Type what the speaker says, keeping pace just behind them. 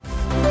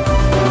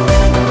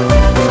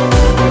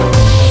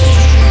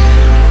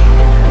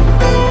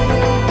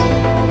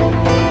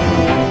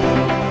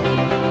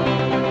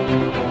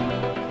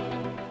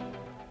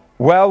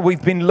Well,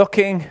 we've been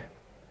looking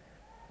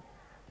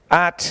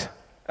at,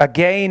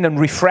 again, and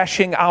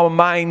refreshing our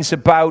minds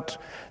about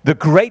the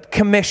Great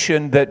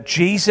Commission that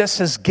Jesus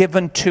has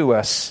given to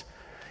us,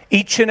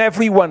 each and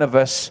every one of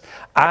us,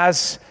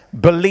 as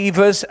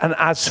believers and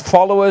as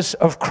followers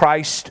of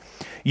Christ.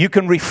 You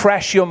can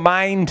refresh your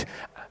mind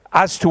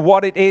as to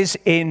what it is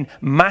in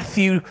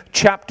Matthew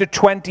chapter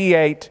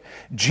 28.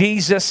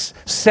 Jesus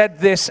said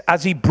this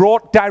as he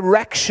brought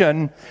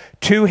direction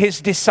to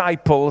his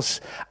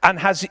disciples, and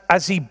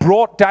as he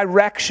brought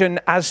direction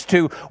as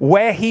to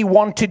where he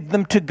wanted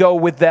them to go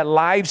with their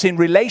lives in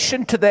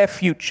relation to their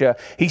future.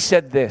 He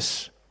said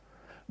this: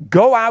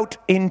 go out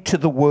into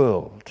the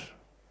world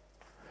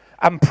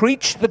and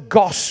preach the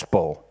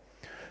gospel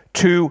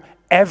to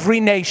every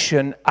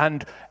nation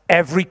and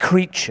every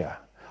creature.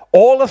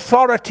 All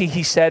authority,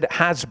 he said,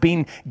 has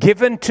been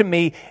given to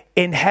me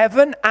in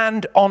heaven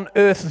and on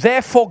earth.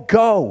 Therefore,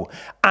 go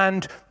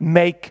and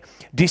make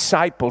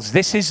disciples.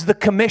 This is the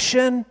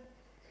commission.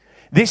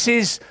 This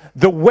is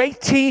the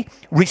weighty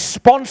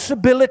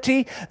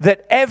responsibility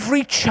that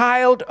every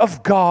child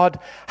of God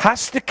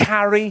has to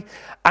carry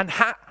and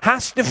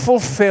has to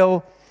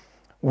fulfill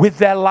with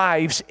their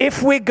lives,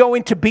 if we're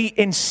going to be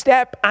in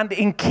step and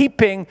in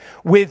keeping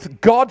with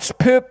God's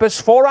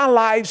purpose for our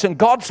lives and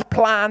God's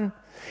plan.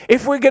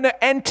 If we're going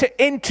to enter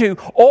into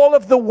all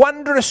of the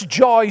wondrous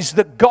joys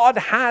that God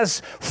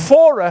has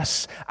for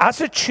us as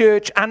a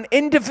church and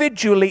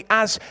individually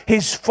as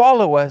his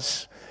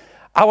followers,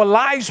 our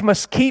lives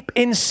must keep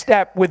in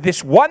step with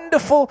this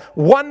wonderful,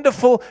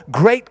 wonderful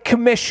Great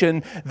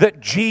Commission that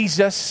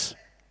Jesus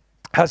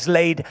has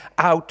laid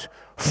out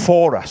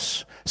for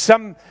us.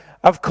 Some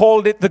have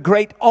called it the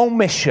Great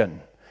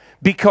Omission,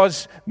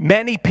 because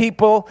many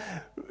people,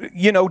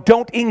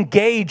 don't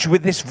engage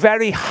with this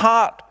very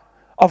heart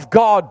of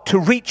God to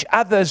reach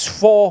others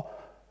for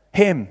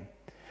him.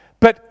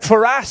 But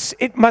for us,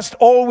 it must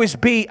always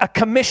be a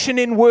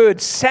commissioning word,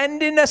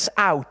 sending us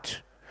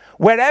out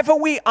wherever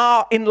we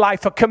are in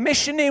life, a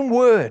commissioning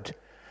word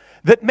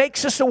that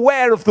makes us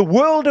aware of the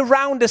world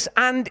around us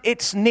and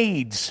its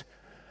needs,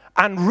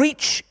 and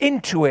reach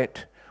into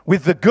it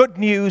with the good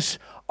news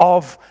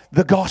of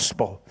the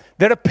gospel.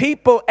 There are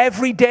people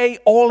every day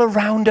all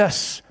around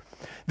us.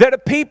 There are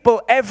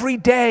people every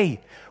day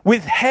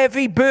with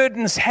heavy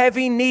burdens,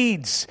 heavy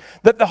needs,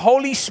 that the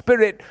Holy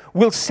Spirit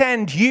will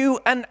send you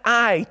and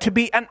I to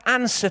be an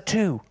answer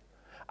to,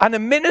 and a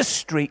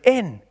ministry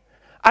in,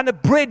 and a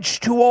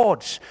bridge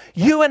towards.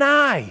 You and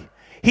I,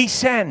 he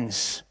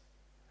sends.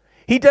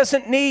 He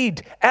doesn't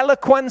need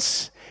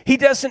eloquence. He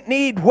doesn't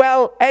need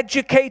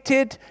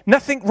well-educated.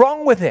 Nothing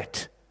wrong with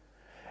it.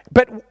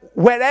 But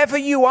wherever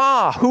you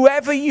are,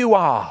 whoever you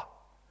are,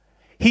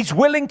 he's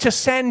willing to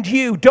send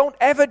you. Don't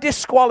ever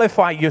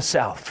disqualify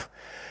yourself.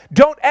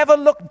 Don't ever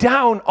look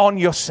down on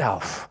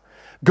yourself.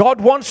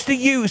 God wants to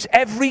use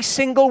every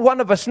single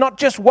one of us, not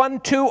just one,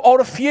 two, or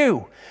a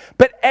few,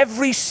 but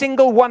every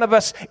single one of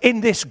us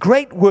in this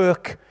great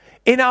work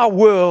in our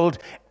world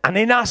and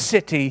in our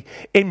city,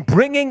 in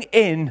bringing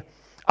in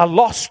a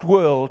lost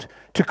world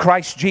to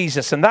Christ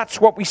Jesus. And that's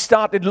what we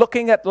started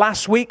looking at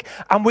last week,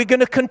 and we're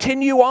going to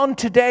continue on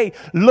today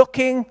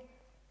looking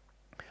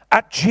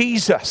at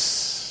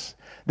Jesus.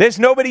 There's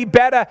nobody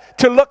better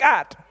to look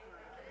at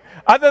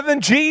other than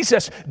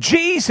Jesus.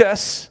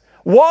 Jesus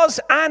was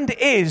and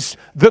is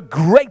the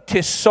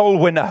greatest soul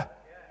winner.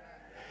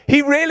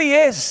 He really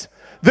is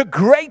the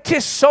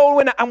greatest soul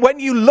winner. And when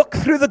you look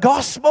through the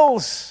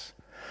Gospels,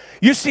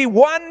 you see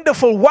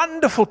wonderful,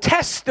 wonderful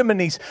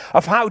testimonies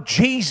of how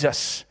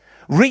Jesus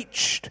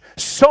reached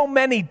so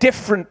many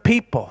different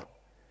people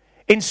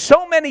in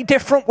so many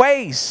different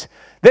ways.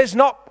 There's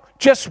not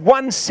just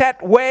one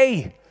set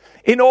way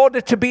in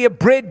order to be a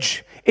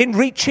bridge in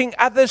reaching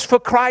others for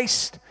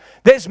Christ.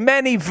 There's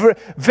many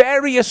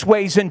various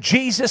ways, and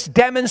Jesus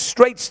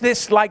demonstrates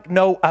this like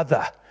no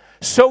other.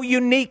 So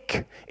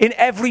unique in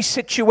every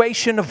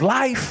situation of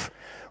life,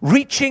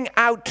 reaching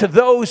out to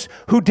those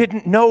who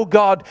didn't know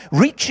God,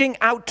 reaching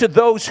out to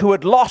those who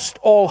had lost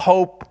all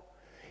hope.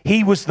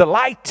 He was the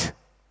light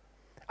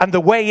and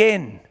the way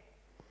in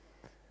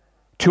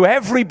to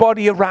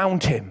everybody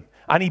around him.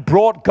 And he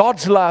brought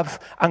God's love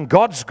and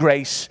God's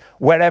grace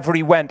wherever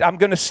he went. I'm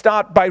going to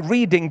start by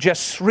reading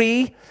just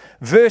 3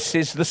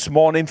 verses this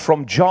morning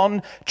from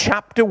John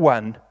chapter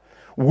 1.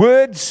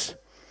 Words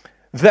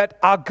that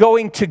are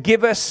going to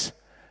give us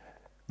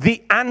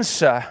the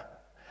answer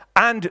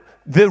and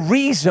the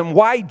reason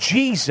why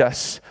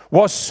Jesus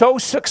was so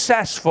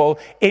successful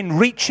in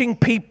reaching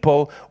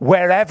people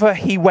wherever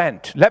he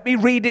went. Let me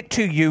read it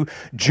to you.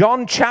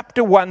 John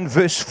chapter 1,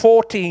 verse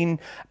 14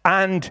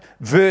 and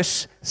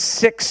verse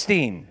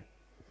 16.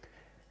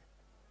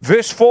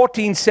 Verse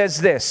 14 says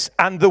this: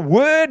 "And the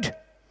Word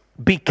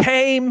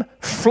became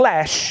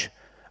flesh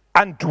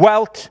and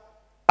dwelt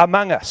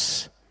among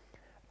us.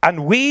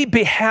 And we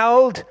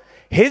beheld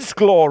his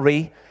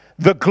glory,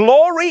 the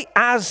glory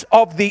as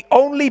of the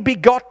only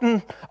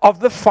begotten of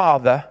the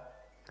Father,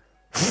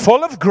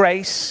 full of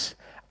grace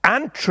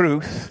and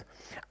truth,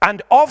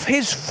 and of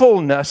his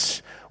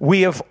fullness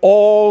we have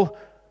all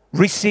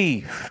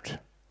received."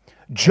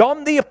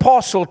 John the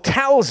Apostle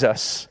tells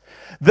us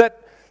that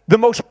the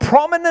most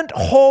prominent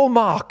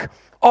hallmark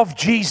of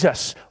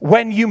Jesus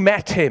when you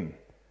met him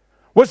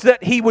was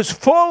that he was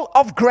full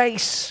of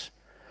grace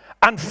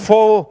and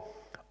full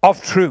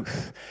of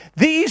truth.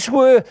 These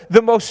were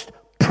the most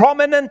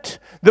prominent,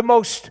 the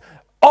most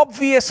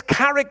obvious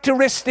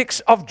characteristics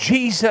of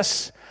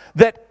Jesus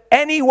that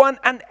anyone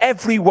and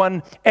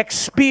everyone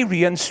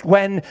experienced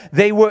when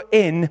they were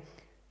in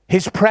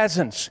his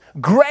presence.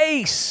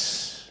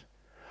 Grace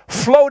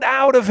flowed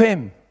out of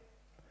him.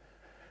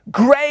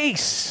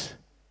 Grace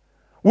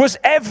was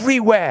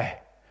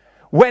everywhere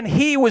when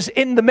he was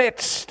in the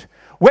midst.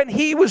 When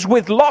he was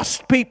with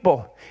lost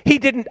people, he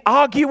didn't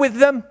argue with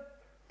them.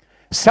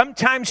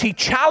 Sometimes he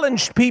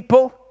challenged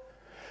people.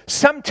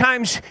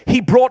 Sometimes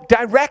he brought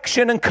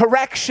direction and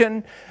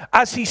correction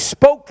as he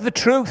spoke the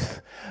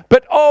truth.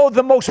 But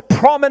the most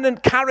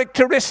prominent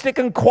characteristic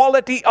and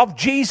quality of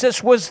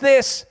Jesus was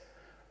this: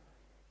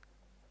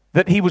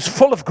 that he was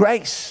full of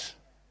grace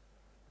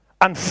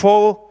and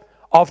full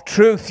of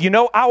truth. You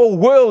know, our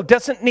world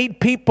doesn't need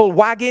people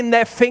wagging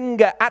their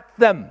finger at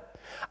them.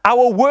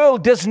 Our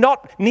world does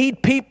not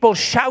need people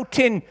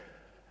shouting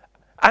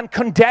and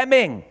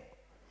condemning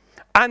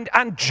and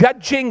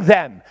judging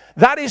them.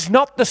 That is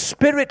not the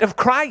spirit of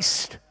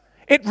Christ.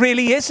 It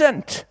really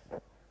isn't.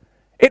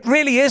 It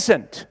really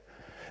isn't.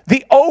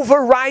 The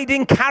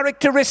overriding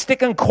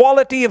characteristic and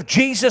quality of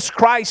Jesus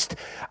Christ,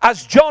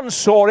 as John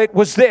saw it,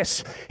 was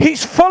this: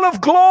 he's full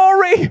of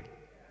glory.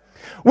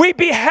 We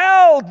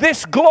beheld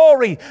this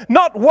glory,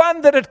 not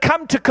one that had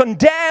come to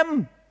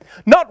condemn,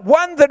 not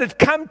one that had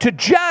come to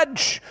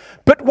judge,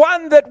 but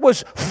one that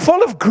was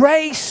full of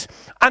grace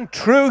and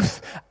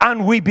truth,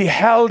 and we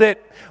beheld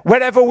it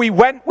wherever we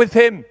went with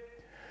him.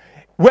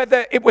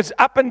 Whether it was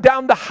up and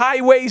down the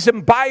highways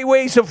and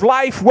byways of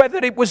life, whether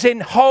it was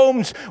in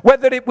homes,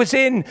 whether it was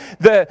in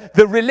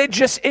the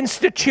religious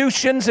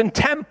institutions and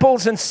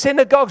temples and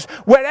synagogues,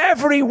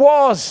 wherever he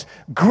was,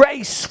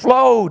 grace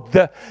flowed.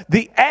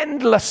 The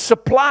endless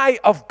supply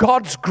of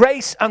God's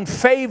grace and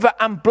favor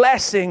and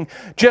blessing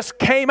just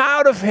came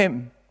out of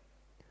him.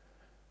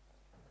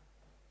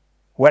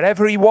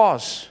 Wherever he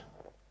was,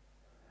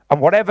 and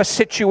whatever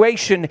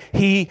situation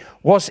he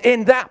was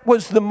in, that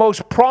was the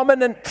most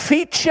prominent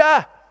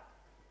feature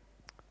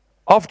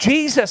of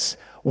Jesus.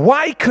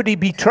 Why could he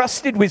be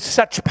trusted with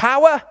such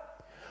power?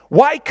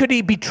 Why could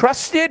he be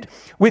trusted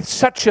with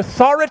such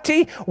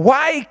authority?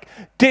 Why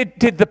did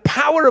the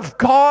power of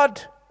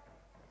God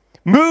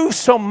move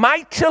so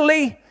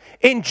mightily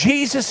in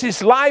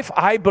Jesus' life?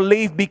 I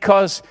believe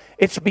because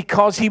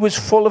he was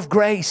full of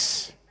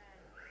grace.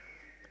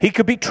 He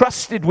could be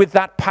trusted with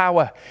that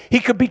power.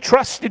 He could be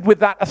trusted with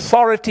that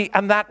authority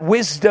and that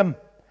wisdom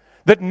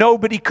that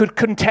nobody could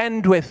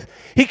contend with.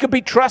 He could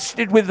be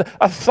trusted with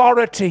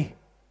authority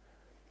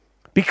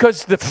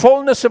because the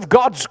fullness of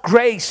God's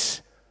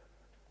grace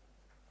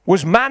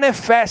was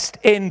manifest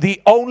in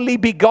the only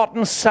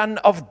begotten Son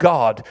of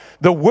God,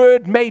 the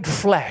Word made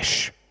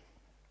flesh.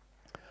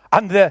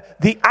 And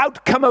the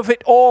outcome of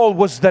it all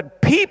was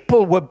that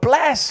people were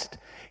blessed,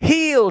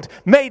 healed,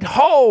 made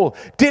whole,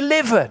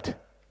 delivered.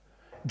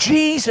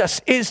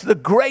 Jesus is the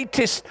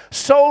greatest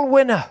soul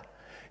winner.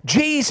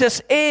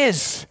 Jesus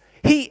is,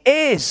 he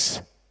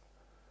is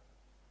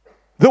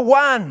the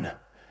one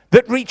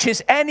that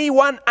reaches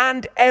anyone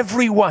and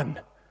everyone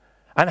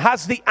and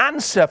has the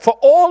answer for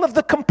all of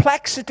the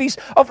complexities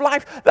of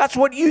life. That's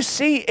what you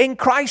see in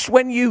Christ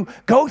when you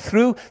go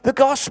through the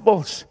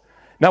Gospels.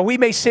 Now, we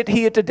may sit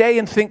here today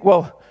and think,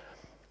 well,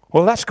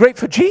 that's great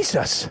for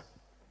Jesus.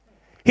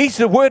 He's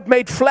the Word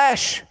made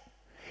flesh.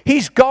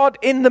 He's God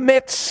in the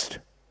midst.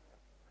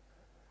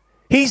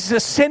 He's the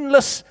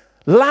sinless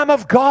Lamb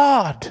of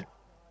God.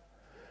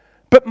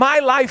 But my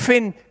life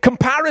in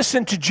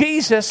comparison to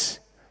Jesus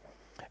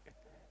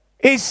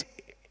is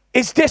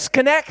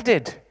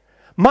disconnected.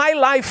 My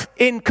life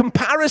in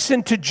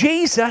comparison to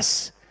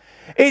Jesus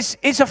is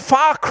a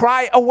far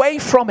cry away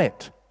from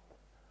it.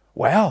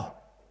 Well,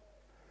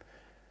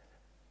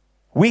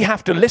 we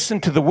have to listen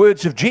to the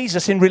words of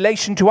Jesus in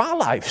relation to our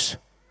lives.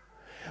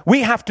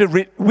 We have to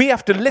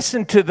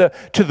listen to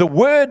the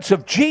words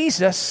of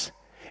Jesus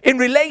in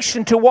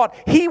relation to what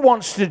he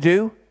wants to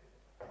do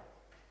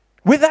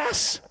with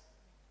us.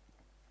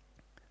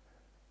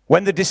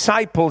 When the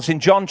disciples in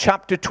John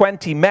chapter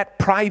 20 met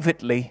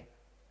privately,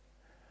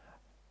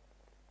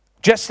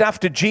 just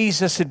after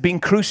Jesus had been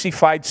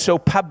crucified so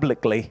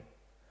publicly,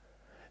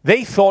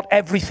 they thought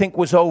everything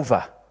was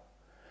over.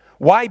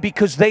 Why?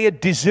 Because they had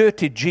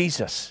deserted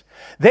Jesus.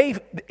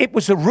 It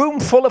was a room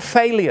full of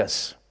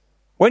failures.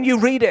 When you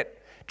read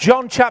it,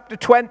 John chapter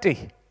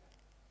 20,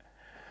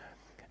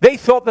 they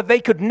thought that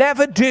they could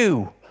never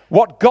do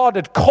what God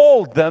had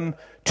called them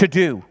to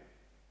do.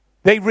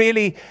 They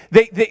really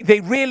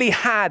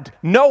had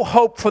no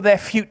hope for their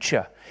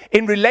future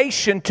in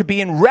relation to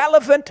being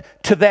relevant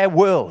to their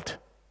world.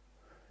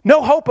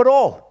 No hope at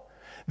all.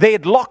 They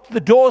had locked the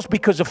doors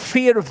because of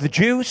fear of the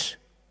Jews.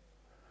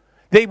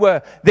 They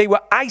were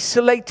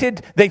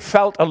isolated. They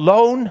felt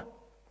alone.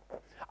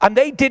 And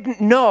they didn't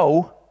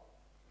know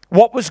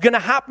what was going to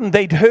happen.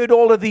 They'd heard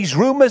all of these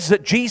rumors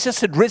that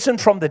Jesus had risen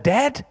from the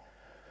dead.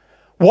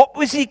 What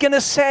was he going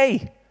to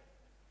say?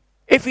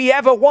 If he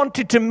ever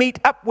wanted to meet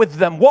up with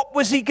them, what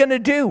was he going to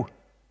do?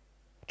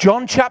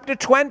 John chapter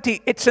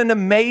 20, it's an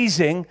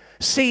amazing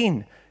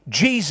scene.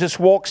 Jesus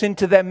walks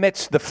into their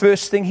midst. The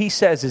first thing he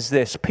says is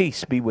this: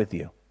 peace be with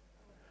you.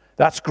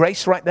 That's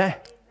grace right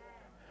there.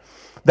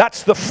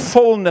 That's the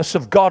fullness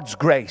of God's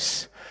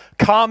grace,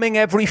 calming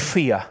every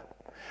fear,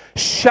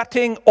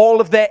 shutting all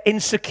of their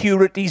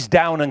insecurities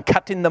down and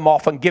cutting them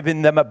off and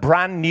giving them a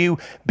brand new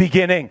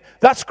beginning.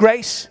 That's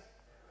grace.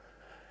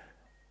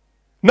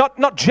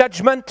 Not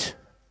judgment.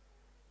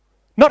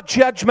 Not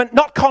judgment,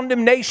 not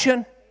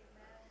condemnation.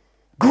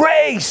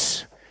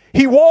 Grace.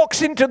 He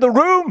walks into the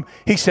room.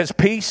 He says,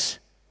 peace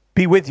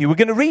be with you. We're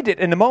going to read it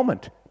in a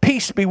moment.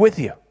 Peace be with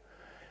you.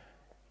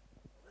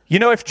 You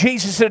know, if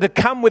Jesus had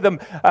come with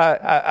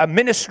a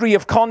ministry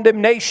of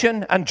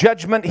condemnation and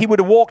judgment, he would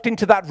have walked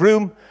into that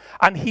room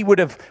and he would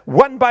have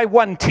one by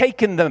one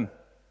taken them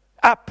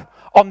up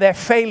on their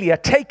failure,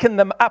 taken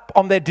them up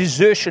on their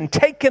desertion,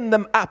 taken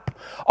them up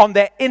on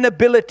their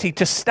inability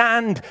to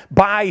stand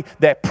by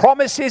their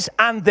promises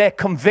and their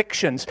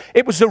convictions.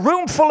 It was a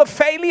room full of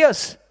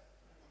failures.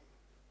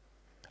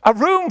 A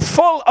room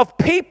full of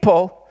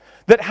people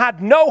that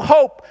had no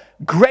hope.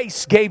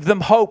 Grace gave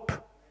them hope.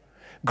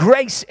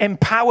 Grace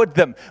empowered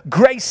them.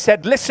 Grace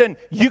said, listen,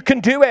 you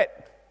can do it.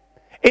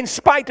 In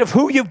spite of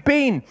who you've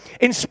been,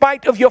 in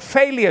spite of your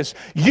failures,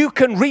 you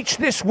can reach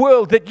this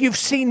world that you've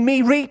seen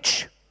me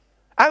reach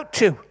out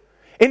to.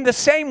 In the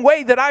same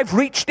way that I've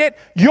reached it,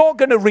 you're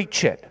going to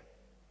reach it.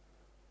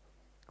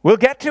 We'll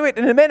get to it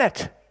in a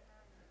minute.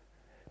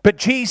 But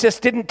Jesus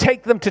didn't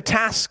take them to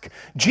task.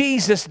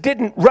 Jesus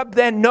didn't rub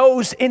their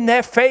nose in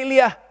their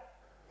failure.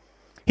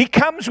 He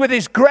comes with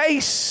his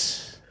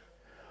grace,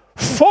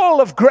 full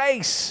of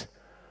grace.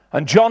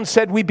 And John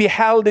said, we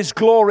beheld his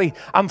glory,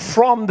 and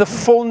from the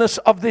fullness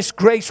of this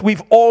grace,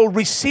 we've all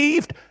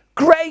received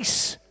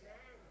grace.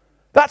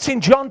 That's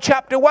in John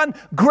chapter 1.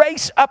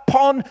 Grace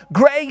upon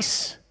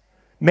grace.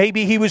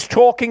 Maybe he was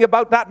talking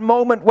about that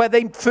moment where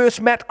they first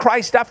met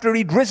Christ after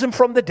he'd risen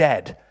from the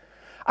dead.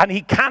 And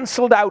he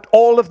canceled out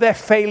all of their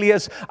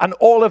failures and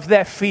all of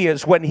their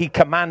fears when he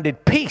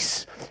commanded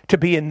peace to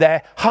be in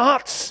their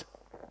hearts.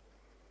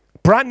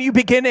 Brand new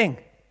beginning.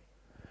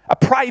 A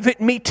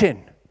private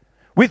meeting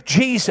with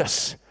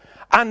Jesus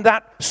and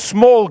that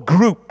small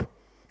group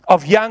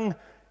of young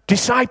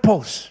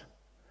disciples.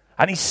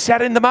 And he's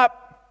setting them up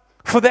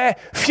for their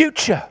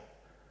future,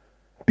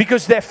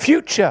 because their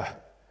future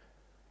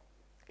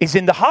is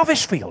in the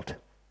harvest field,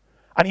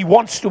 and he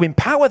wants to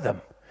empower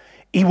them.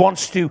 He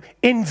wants to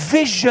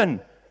envision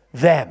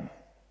them.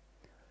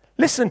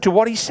 Listen to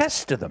what he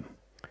says to them.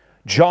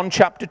 John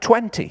chapter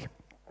 20,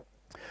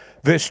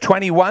 verse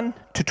 21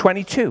 to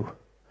 22.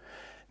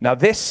 Now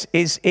this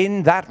is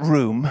in that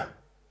room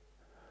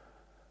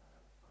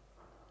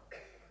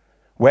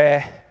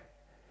where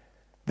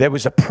there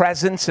was a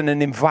presence and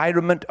an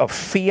environment of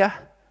fear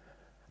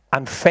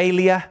and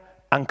failure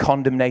and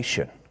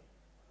condemnation.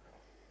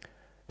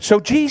 So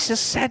Jesus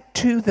said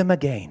to them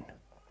again,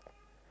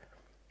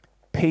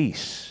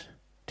 peace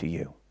to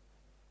you.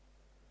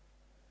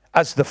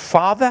 As the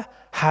Father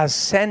has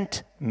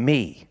sent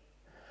me,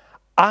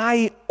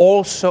 I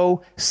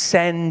also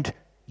send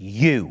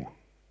you.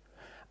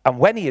 And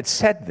when he had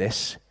said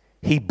this,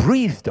 he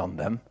breathed on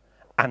them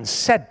and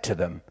said to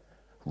them,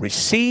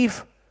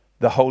 receive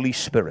the Holy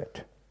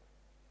Spirit.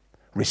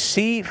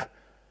 Receive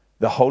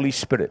the Holy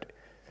Spirit.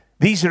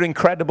 These are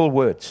incredible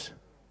words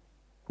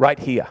right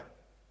here.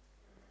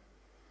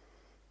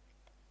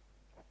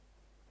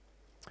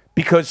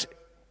 Because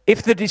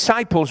if the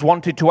disciples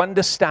wanted to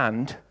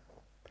understand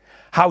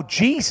how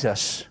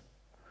Jesus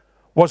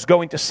was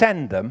going to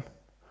send them,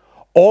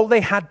 all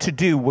they had to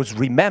do was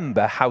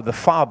remember how the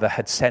Father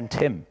had sent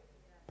him.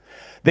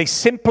 They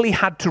simply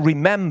had to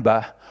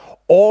remember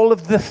all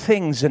of the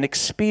things and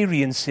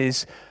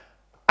experiences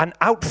and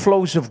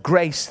outflows of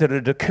grace that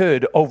had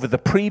occurred over the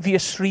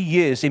previous 3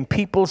 years in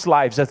people's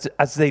lives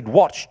as they'd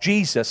watched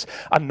Jesus,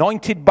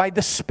 anointed by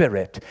the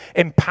Spirit,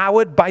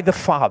 empowered by the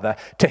Father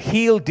to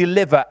heal,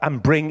 deliver,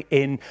 and bring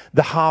in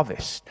the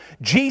harvest.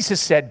 Jesus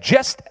said,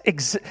 just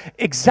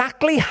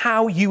exactly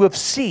how you have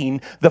seen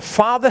the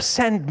Father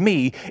send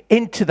me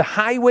into the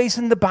highways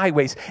and the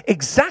byways,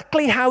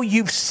 exactly how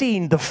you've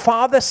seen the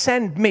Father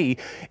send me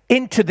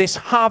into this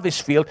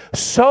harvest field,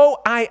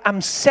 so I am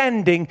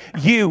sending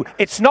you.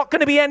 It's not going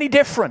to be any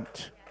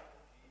different.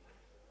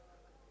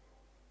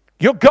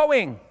 You're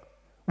going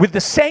with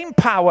the same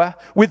power,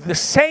 with the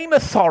same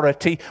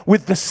authority,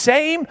 with the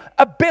same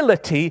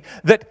ability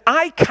that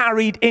I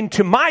carried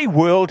into my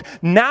world.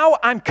 Now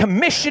I'm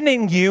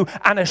commissioning you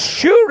and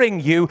assuring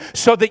you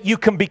so that you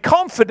can be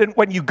confident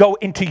when you go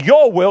into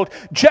your world,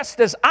 just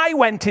as I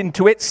went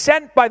into it,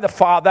 sent by the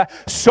Father,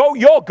 so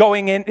you're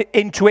going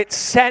into it,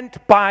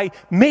 sent by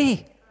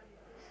me.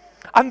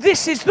 And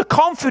this is the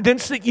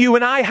confidence that you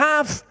and I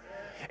have.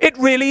 It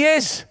really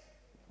is.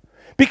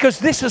 Because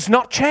this has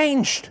not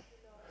changed.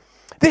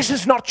 This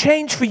has not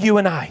changed for you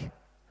and I.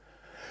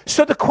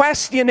 So the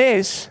question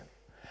is,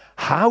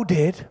 how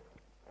did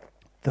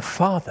the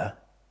Father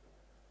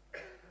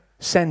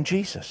send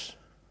Jesus?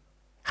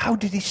 How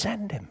did he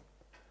send him?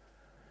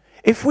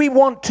 If we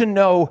want to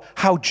know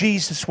how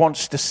Jesus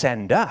wants to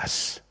send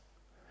us,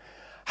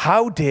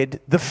 how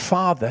did the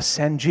Father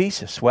send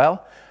Jesus?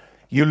 Well,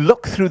 you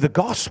look through the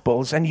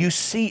Gospels and you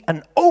see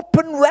an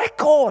open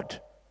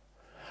record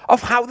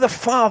of how the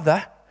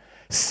Father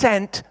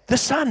sent the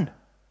Son.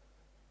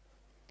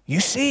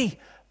 You see,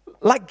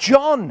 like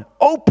John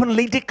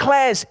openly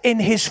declares in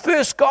his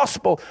first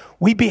Gospel,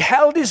 we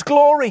beheld his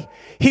glory.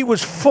 He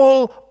was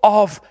full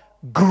of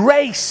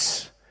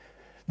grace.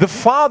 The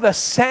Father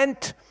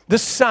sent the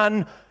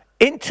Son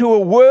into a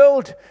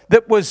world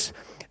that was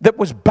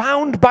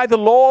bound by the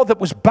law, that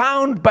was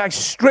bound by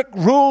strict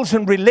rules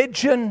and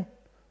religion,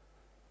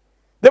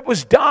 that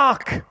was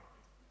dark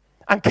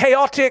and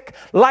chaotic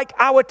like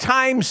our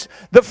times.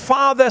 The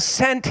Father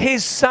sent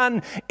his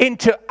Son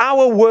into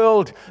our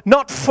world,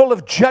 not full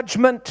of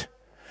judgment,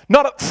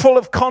 not full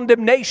of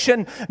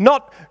condemnation,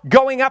 not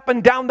going up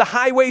and down the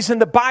highways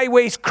and the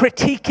byways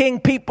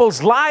critiquing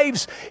people's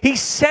lives. He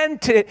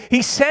sent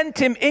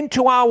him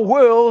into our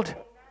world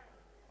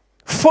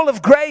full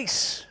of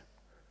grace.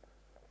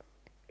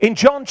 In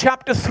John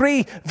chapter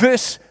 3,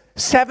 verse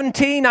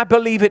 17, I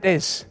believe it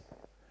is.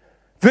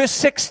 Verse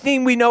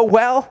 16 we know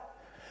well.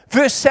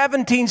 Verse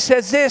 17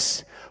 says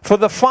this, for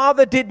the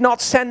Father did not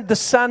send the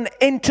Son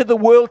into the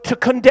world to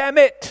condemn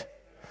it,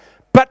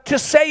 but to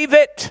save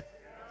it.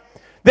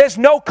 There's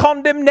no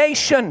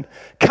condemnation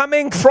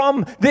coming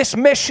from this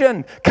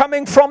mission,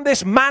 coming from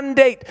this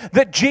mandate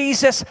that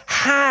Jesus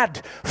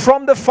had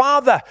from the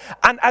Father.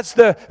 And as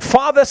the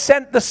Father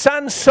sent the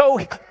Son, so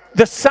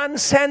the Son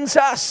sends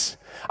us.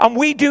 And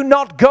we do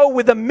not go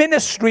with a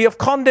ministry of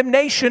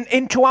condemnation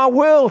into our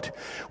world.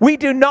 We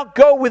do not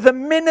go with a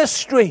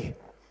ministry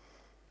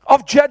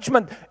of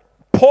judgment.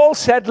 Paul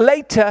said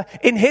later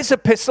in his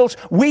epistles,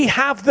 we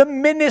have the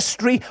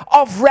ministry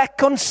of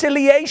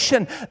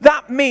reconciliation.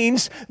 That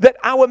means that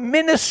our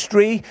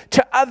ministry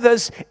to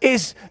others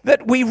is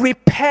that we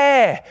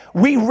repair,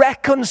 we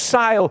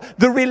reconcile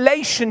the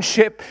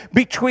relationship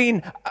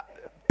between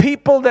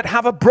people that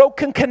have a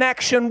broken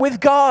connection with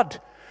God.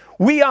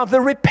 We are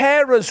the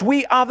repairers,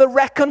 we are the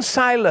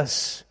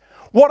reconcilers.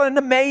 What an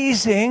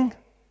amazing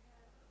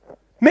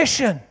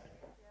mission.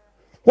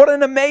 What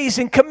an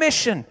amazing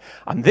commission.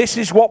 And this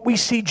is what we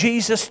see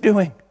Jesus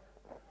doing.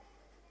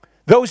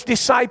 Those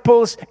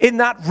disciples in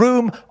that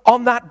room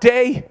on that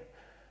day,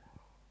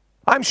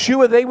 I'm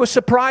sure they were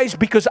surprised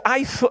because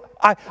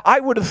I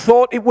would have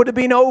thought it would have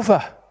been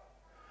over.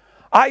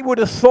 I would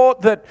have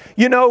thought that,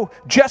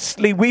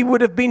 justly we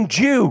would have been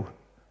due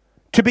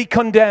to be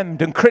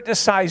condemned and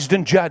criticized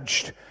and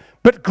judged.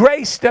 But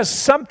grace does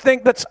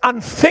something that's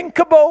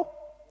unthinkable.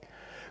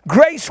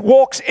 Grace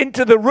walks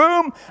into the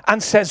room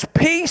and says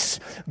peace.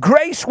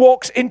 Grace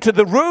walks into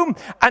the room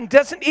and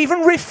doesn't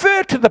even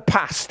refer to the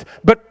past,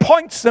 but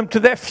points them to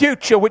their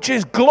future, which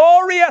is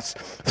glorious,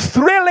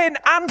 thrilling,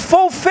 and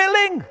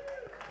fulfilling.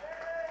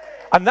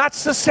 And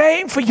that's the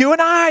same for you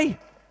and I.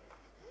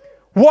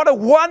 What a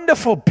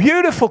wonderful,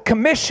 beautiful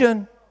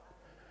commission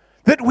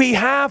that we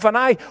have. And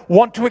I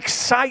want to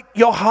excite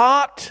your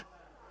heart.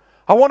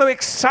 I want to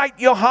excite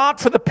your heart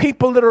for the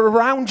people that are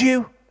around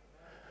you.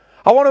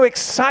 I want to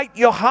excite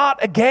your heart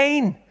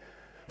again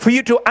for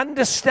you to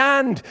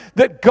understand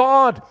that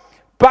God,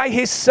 by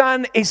his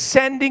Son, is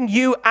sending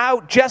you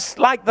out just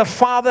like the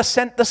Father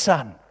sent the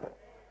Son.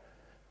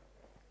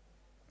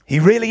 He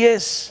really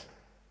is.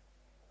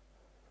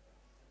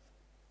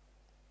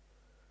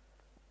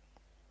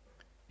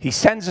 He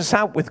sends us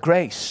out with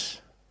grace.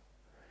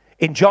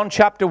 In John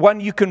chapter 1,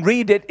 you can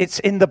read it. It's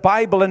in the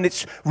Bible, and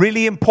it's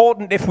really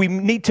important if we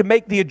need to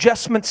make the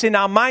adjustments in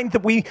our mind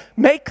that we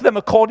make them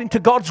according to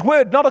God's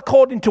word, not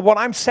according to what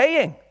I'm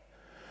saying,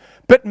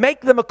 but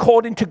make them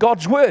according to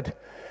God's word.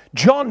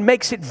 John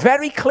makes it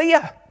very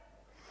clear.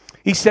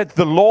 He said,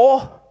 the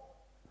law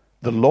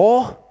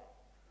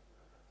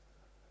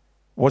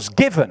was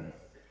given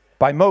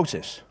by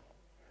Moses,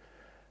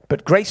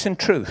 but grace and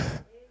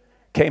truth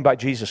came by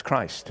Jesus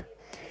Christ.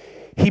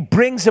 He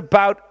brings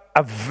about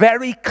a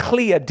very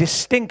clear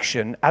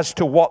distinction as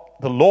to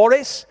what the law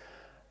is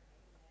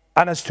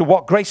and as to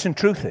what grace and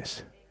truth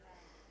is.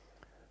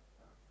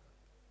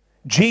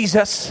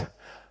 Jesus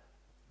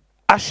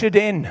ushered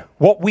in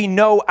what we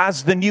know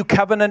as the New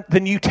Covenant, the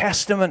New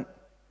Testament.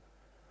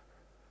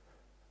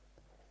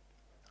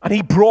 And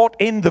he brought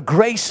in the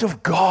grace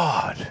of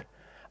God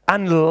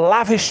and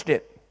lavished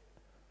it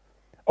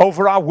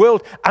over our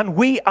world. And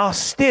we are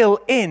still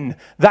in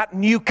that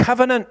new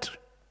covenant.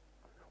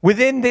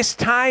 Within this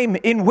time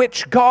in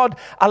which God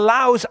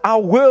allows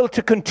our world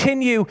to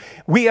continue,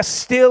 we are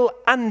still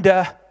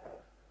under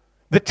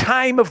the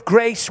time of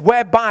grace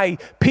whereby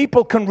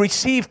people can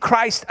receive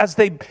Christ as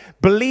they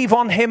believe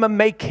on him and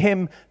make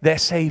him their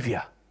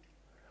Savior.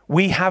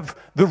 We have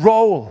the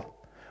role,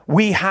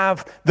 we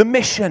have the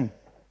mission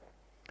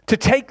to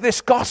take this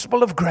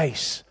gospel of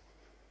grace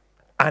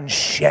and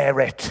share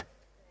it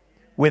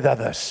with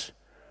others.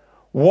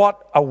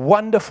 What a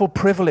wonderful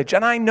privilege.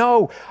 And I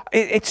know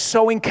it's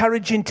so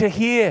encouraging to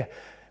hear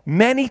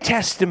many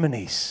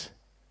testimonies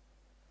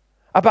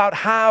about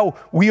how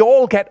we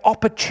all get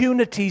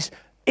opportunities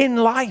in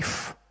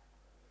life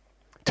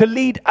to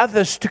lead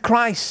others to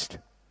Christ.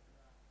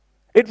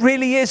 It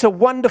really is a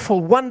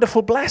wonderful,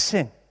 wonderful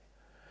blessing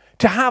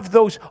to have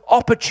those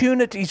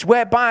opportunities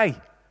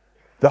whereby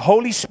the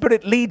Holy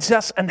Spirit leads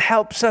us and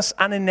helps us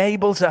and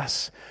enables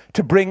us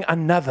to bring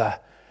another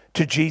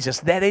to Jesus.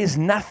 There is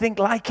nothing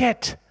like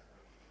it.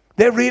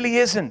 There really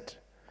isn't.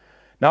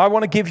 Now, I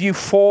want to give you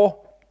 4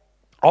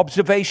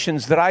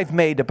 observations that I've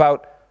made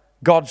about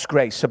God's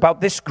grace, about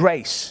this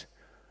grace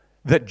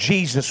that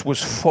Jesus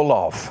was full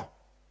of,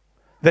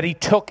 that he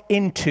took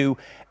into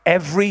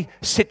every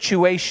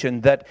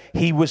situation that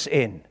he was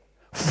in.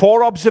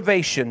 4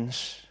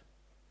 observations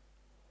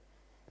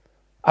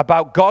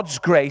about God's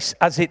grace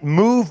as it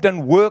moved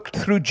and worked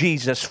through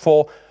Jesus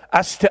for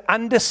us to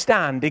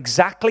understand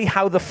exactly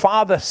how the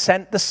Father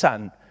sent the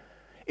Son,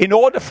 in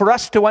order for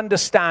us to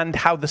understand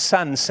how the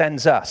Son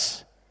sends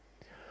us.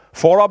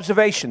 4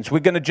 observations. We're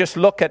going to just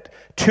look at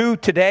 2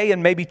 today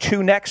and maybe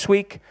 2 next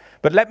week.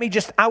 But let me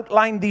just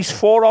outline these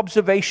 4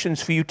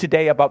 observations for you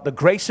today about the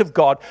grace of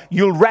God.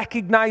 You'll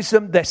recognize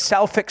them. They're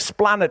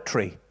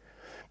self-explanatory.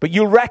 But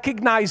you'll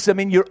recognize them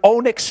in your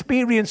own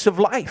experience of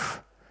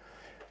life.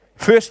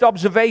 First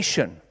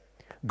observation: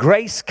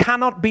 grace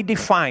cannot be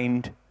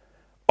defined,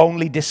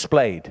 only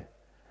displayed.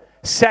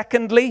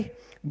 Secondly,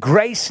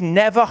 grace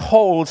never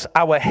holds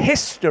our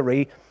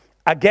history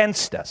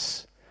against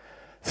us.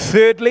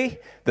 Thirdly,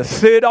 the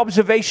third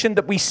observation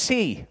that we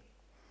see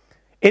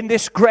in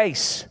this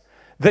grace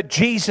that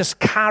Jesus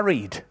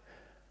carried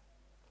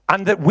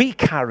and that we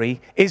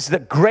carry is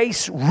that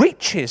grace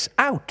reaches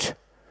out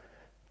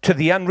to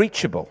the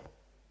unreachable.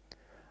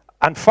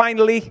 And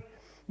finally,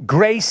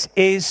 grace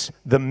is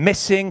the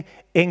missing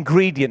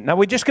ingredient. Now,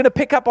 we're just going to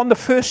pick up on the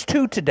first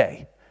 2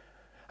 today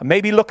and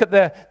maybe look at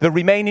the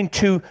remaining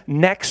 2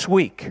 next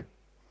week.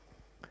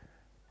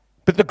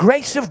 But the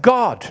grace of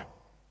God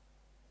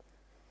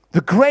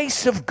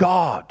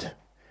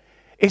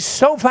is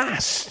so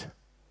vast,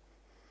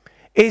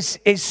 is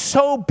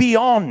so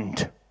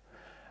beyond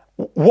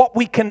what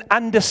we can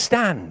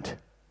understand.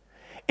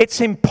 It's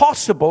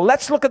impossible.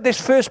 Let's look at this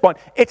first point.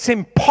 It's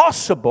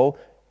impossible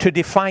to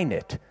define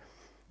it.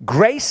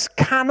 Grace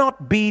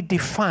cannot be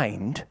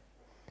defined,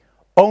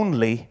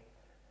 only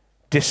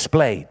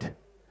displayed.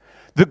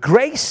 The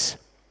grace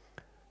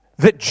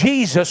that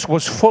Jesus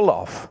was full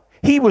of,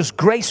 he was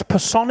grace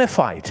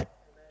personified.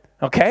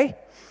 Okay?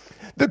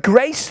 The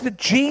grace that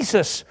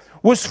Jesus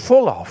was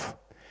full of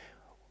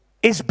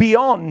is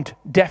beyond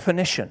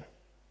definition.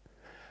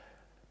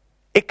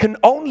 It can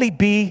only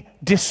be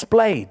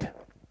displayed.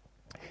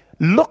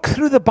 Look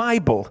through the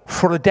Bible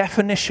for a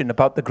definition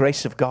about the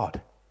grace of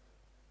God.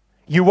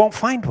 You won't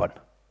find one.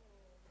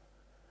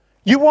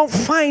 You won't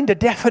find a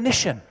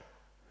definition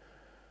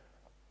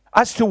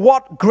as to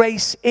what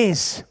grace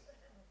is.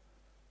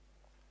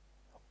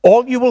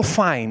 All you will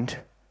find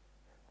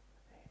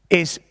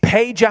is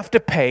page after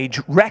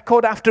page,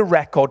 record after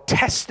record,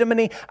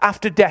 testimony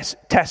after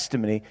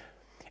testimony,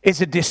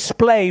 is a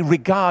display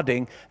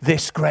regarding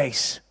this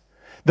grace.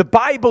 The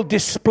Bible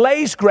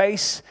displays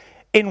grace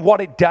in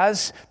what it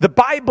does. The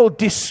Bible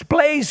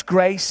displays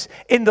grace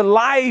in the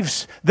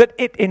lives that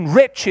it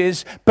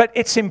enriches, but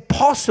it's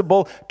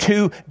impossible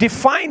to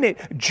define it.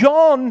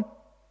 John,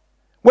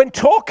 when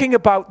talking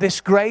about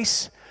this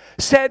grace,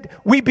 said,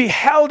 we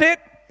beheld it,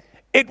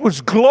 it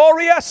was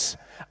glorious,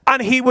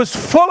 and he was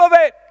full of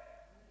it.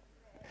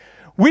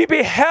 We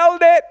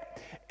beheld it,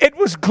 it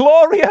was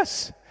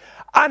glorious,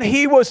 and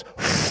he was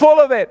full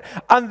of it.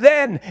 And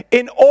then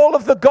in all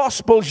of the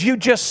Gospels, you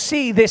just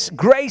see this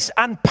grace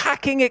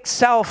unpacking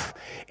itself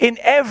in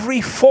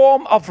every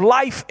form of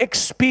life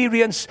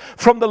experience,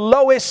 from the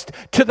lowest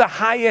to the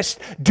highest,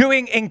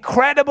 doing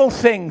incredible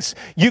things.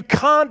 You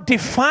can't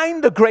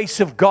define the grace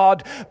of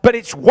God, but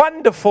it's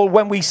wonderful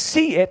when we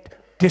see it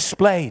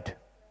displayed.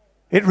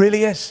 It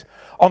really is.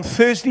 On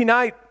Thursday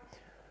night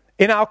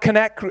in our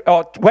Connect,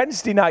 or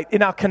Wednesday night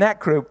in our Connect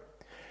group,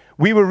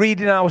 we were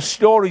reading our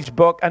stories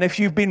book, and if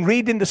you've been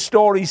reading the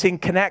stories in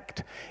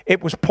Connect,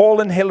 it was Paul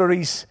and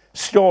Hillary's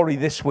story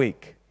this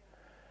week.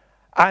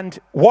 And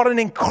what an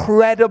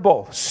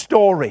incredible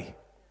story.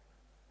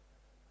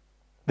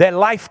 Their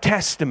life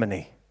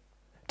testimony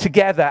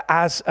together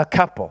as a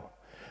couple.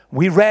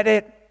 We read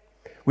it.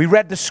 We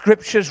read the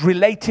scriptures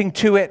relating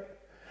to it.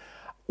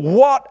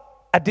 What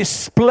a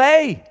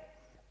display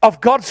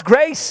of God's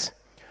grace.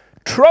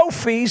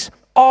 Trophies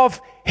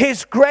of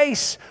his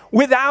grace.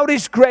 Without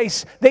his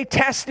grace, they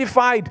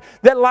testified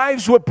their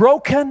lives were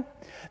broken.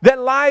 Their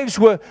lives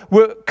were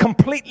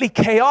completely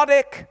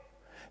chaotic.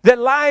 Their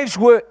lives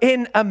were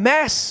in a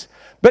mess.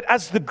 But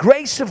as the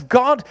grace of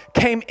God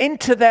came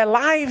into their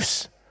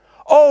lives,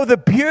 oh, the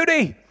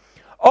beauty,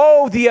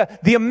 oh,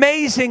 the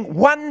amazing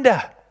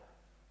wonder,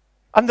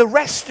 and the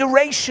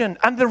restoration,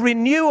 and the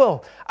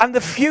renewal, and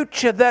the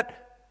future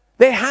that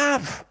they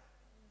have.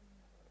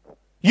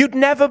 You'd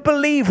never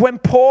believe when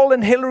Paul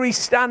and Hillary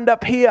stand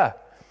up here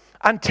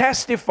and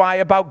testify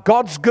about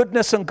God's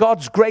goodness and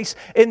God's grace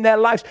in their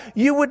lives,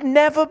 you would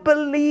never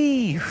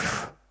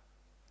believe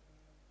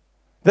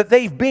that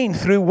they've been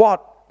through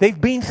what they've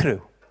been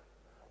through.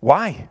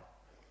 Why?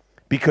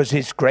 Because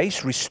His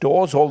grace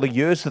restores all the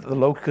years that the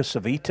locusts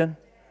have eaten.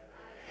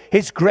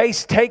 His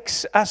grace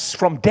takes us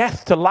from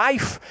death to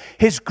life.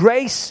 His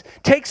grace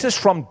takes us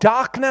from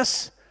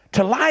darkness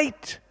to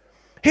light.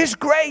 His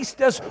grace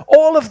does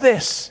all of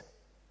this.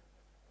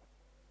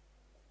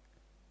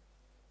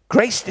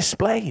 Grace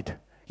displayed.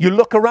 You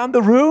look around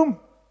the room,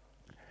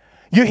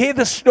 you hear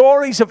the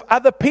stories of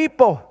other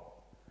people,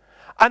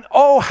 and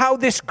oh, how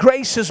this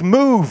grace has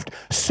moved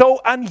so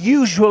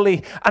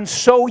unusually and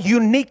so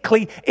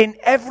uniquely in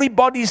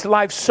everybody's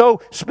life, so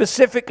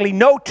specifically.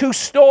 No two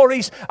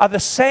stories are the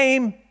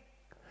same.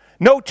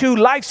 No two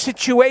life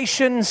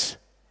situations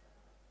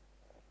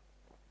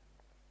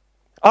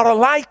are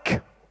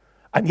alike.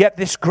 And yet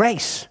this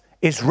grace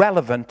is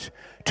relevant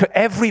to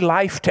every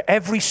life, to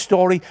every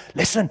story.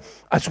 Listen,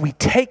 as we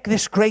take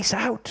this grace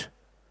out,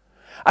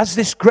 as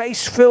this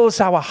grace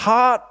fills our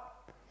heart,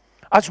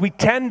 as we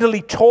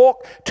tenderly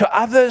talk to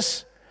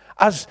others,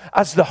 as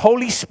the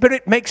Holy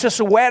Spirit makes us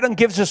aware and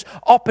gives us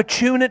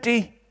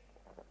opportunity,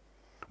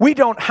 we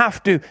don't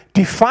have to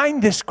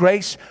define this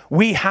grace.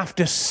 We have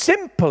to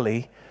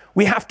simply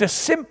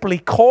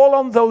call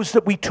on those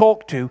that we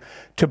talk to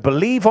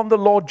believe on the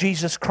Lord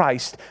Jesus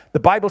Christ. The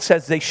Bible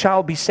says they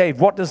shall be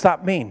saved. What does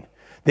that mean?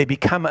 They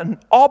become an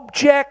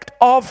object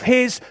of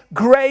His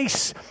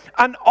grace,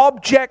 an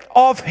object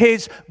of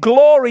His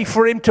glory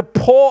for Him to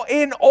pour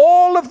in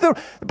all of the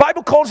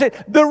Bible calls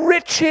it the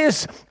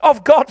riches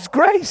of God's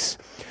grace.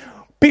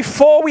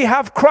 Before we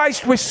have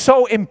Christ, we're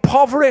so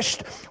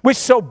impoverished, we're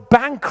so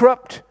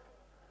bankrupt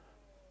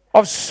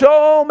of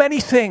so many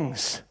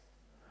things.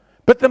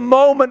 But the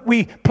moment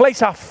we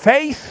place our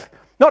faith,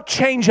 not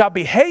change our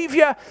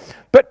behavior,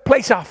 but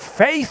place our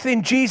faith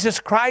in Jesus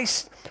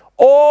Christ,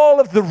 all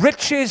of the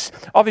riches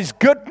of His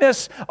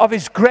goodness, of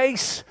His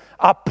grace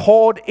are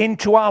poured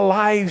into our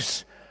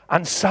lives.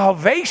 And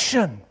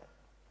salvation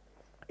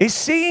is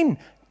seen,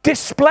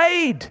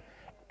 displayed,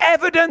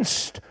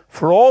 evidenced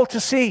for all to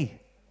see.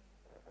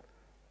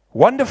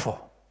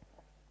 Wonderful.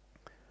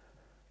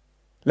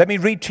 Let me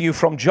read to you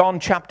from John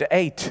chapter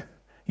 8.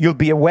 You'll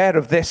be aware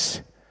of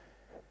this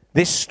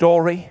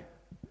story,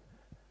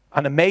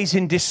 an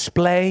amazing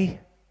display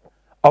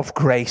of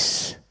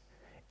grace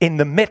in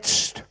the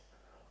midst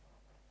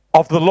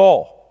of the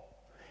law,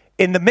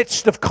 in the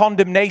midst of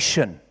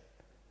condemnation,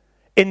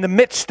 in the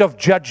midst of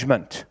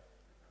judgment.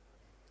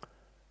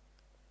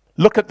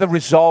 Look at the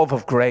resolve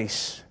of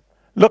grace.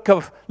 Look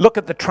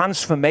at the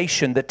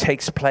transformation that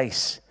takes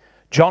place.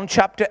 John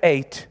chapter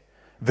 8,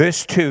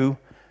 verse 2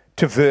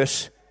 to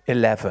verse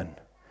 11.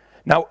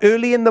 Now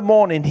early in the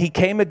morning he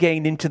came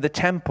again into the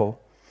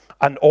temple,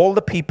 and all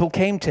the people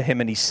came to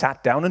him, and he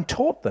sat down and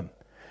taught them.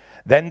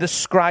 Then the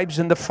scribes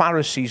and the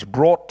Pharisees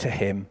brought to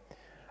him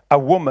a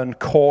woman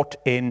caught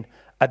in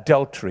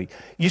adultery.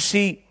 You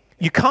see,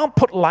 you can't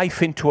put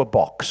life into a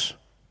box.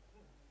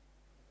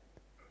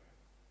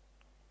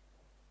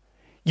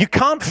 You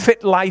can't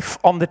fit life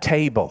on the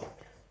table.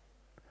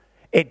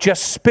 It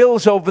just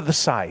spills over the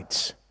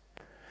sides.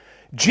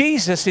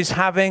 Jesus is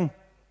having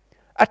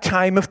a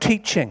time of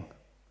teaching.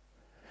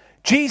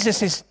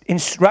 Jesus is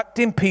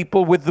instructing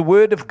people with the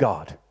Word of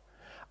God.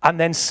 And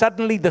then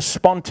suddenly the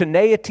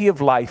spontaneity of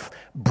life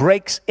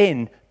breaks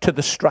into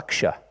the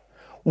structure.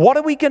 What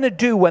are we going to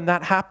do when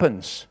that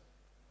happens?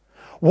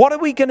 What are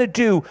we going to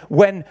do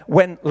when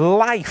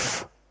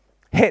life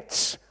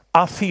hits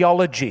our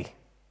theology?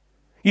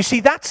 You see,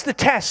 that's the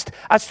test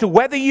as to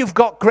whether you've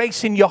got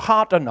grace in your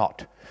heart or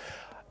not.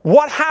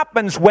 What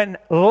happens when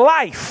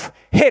life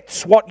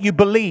hits what you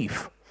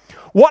believe?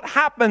 What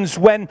happens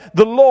when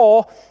the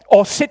law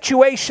or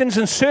situations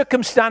and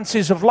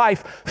circumstances of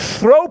life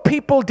throw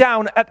people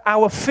down at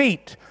our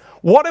feet?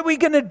 What are we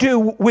going to do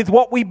with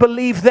what we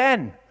believe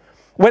then?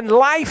 When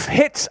life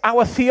hits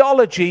our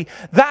theology,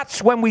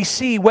 that's when we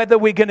see whether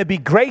we're going to be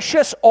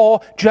gracious or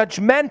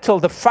judgmental.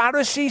 The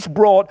Pharisees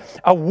brought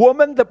a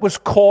woman that was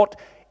caught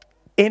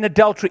in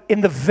adultery,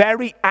 in the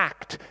very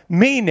act,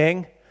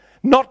 meaning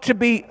not to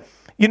be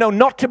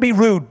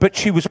rude, but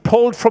she was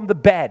pulled from the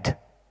bed.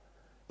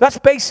 That's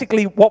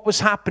basically what was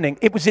happening.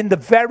 It was in the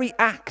very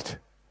act.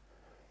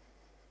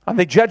 And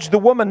they judged the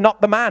woman,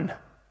 not the man.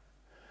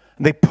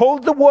 And they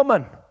pulled the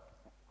woman.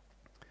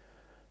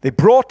 They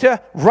brought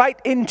her right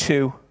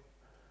into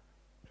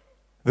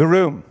the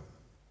room.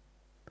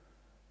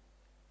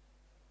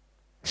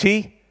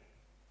 See,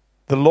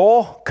 the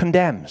law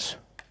condemns.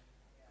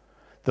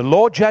 The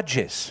law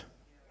judges.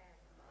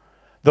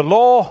 The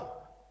law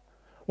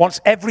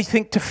wants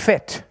everything to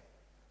fit.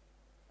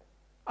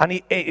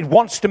 And it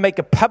wants to make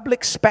a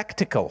public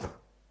spectacle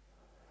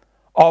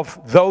of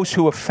those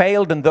who have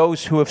failed and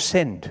those who have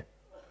sinned.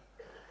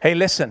 Hey,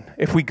 listen,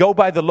 if we go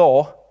by the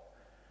law,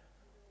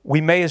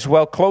 we may as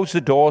well close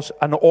the doors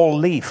and all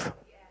leave.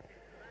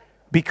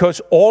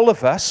 Because all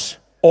of us,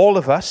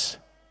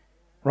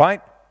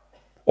 right?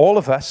 All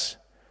of us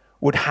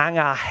would hang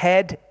our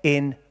head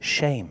in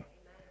shame.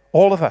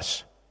 All of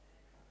us.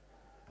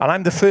 And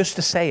I'm the first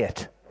to say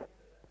it.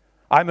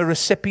 I'm a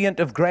recipient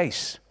of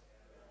grace.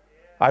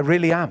 I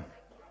really am.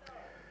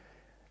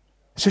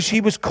 So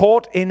she was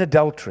caught in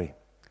adultery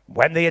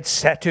when they had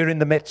set her in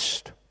the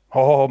midst.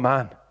 Oh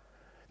man,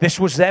 this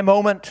was their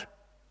moment.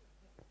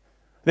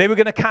 They were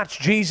going to catch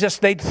Jesus.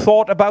 They'd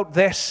thought about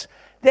this.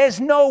 There's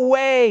no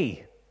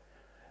way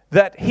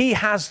that he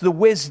has the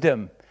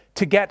wisdom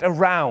to get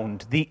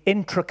around the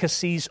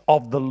intricacies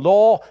of the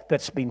law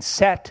that's been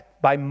set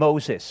by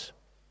Moses.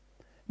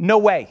 No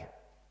way.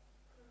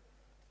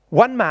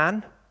 One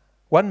man,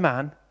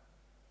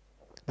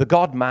 the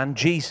God-man,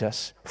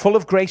 Jesus, full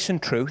of grace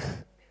and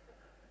truth,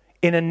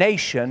 in a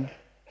nation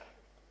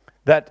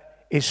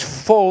that is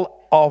full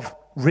of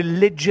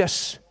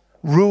religious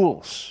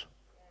rules,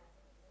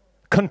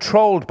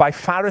 controlled by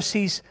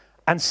Pharisees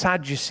and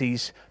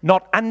Sadducees,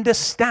 not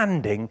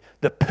understanding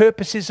the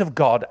purposes of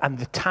God and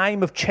the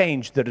time of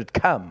change that had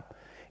come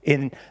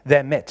in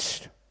their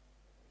midst.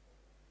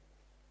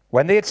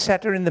 When they had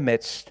set her in the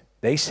midst,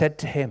 they said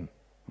to him,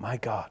 my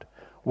God,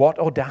 what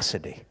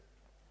audacity.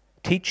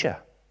 Teacher,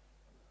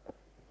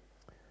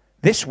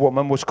 this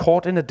woman was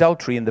caught in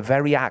adultery in the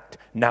very act.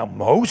 Now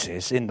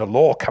Moses in the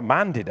law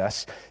commanded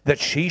us that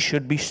she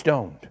should be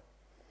stoned.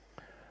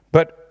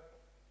 But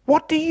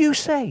what do you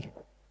say?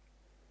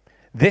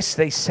 This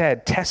they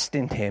said,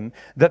 testing him,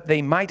 that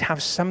they might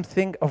have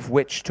something of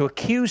which to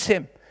accuse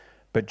him.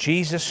 But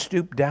Jesus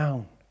stooped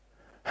down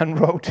and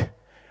wrote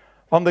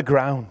on the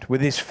ground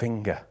with his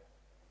finger,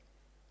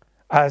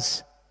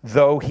 as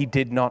though he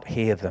did not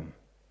hear them.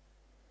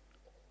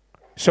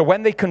 So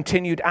when they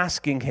continued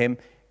asking him,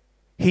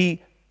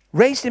 he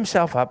raised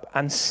himself up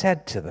and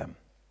said to them,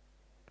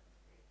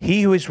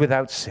 he who is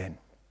without sin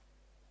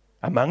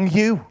among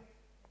you,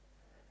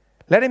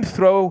 let him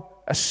throw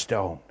a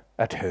stone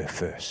at her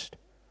first.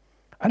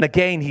 And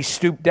again he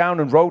stooped down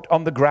and wrote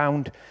on the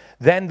ground.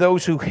 Then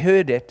those who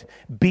heard it,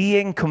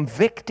 being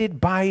convicted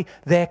by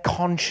their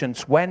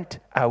conscience, went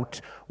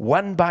out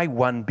one by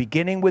one,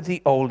 beginning with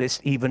the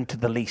oldest even to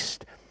the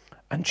least.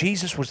 And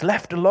Jesus was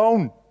left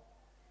alone.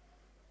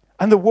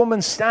 And the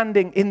woman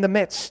standing in the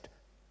midst,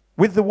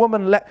 with the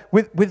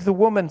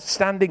woman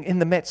standing in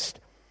the midst.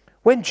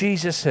 When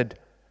Jesus had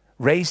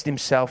raised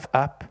himself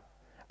up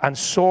and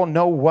saw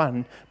no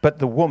one but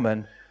the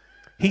woman,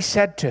 he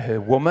said to her,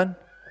 woman,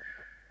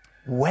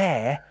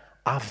 where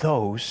are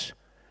those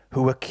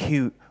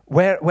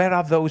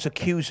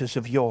accusers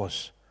of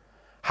yours?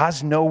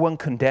 Has no one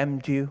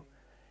condemned you?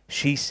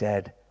 She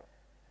said,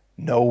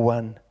 no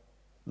one,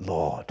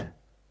 Lord.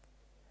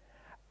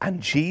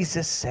 And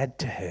Jesus said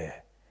to her,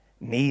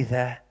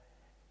 neither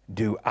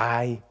do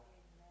I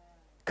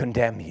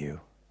condemn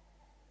you.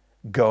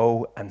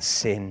 Go and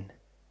sin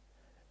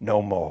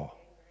no more.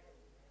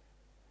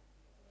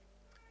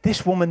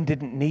 This woman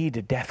didn't need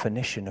a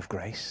definition of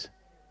grace.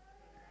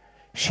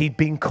 She'd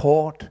been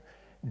caught,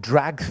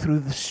 dragged through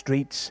the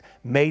streets,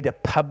 made a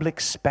public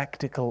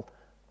spectacle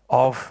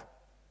of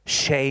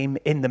shame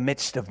in the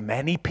midst of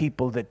many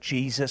people that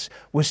Jesus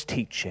was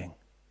teaching.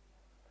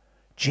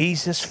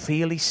 Jesus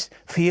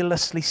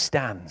fearlessly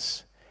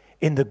stands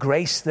in the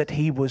grace that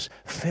he was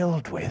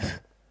filled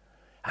with.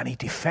 And he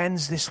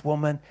defends this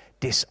woman,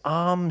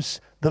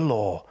 disarms the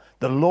law.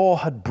 The law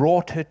had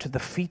brought her to the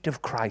feet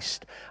of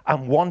Christ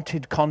and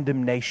wanted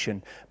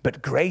condemnation,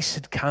 but grace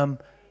had come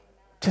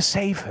to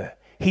save her.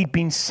 He'd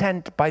been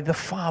sent by the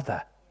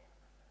Father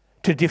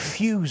to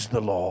diffuse the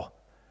law,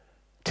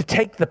 to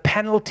take the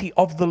penalty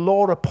of the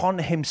law upon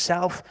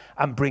himself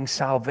and bring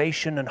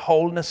salvation and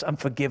wholeness and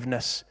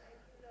forgiveness,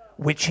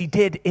 which he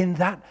did in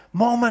that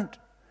moment.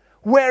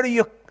 Where are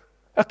your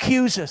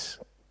accusers?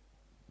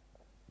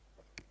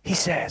 He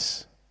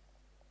says,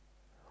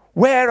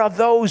 where are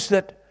those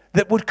that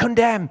would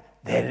condemn?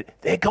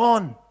 They're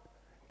gone.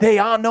 They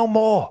are no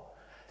more.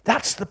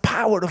 That's the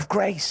power of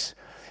grace.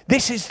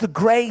 This is the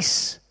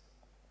grace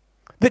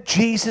that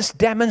Jesus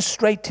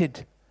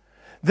demonstrated,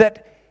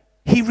 that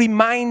he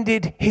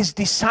reminded his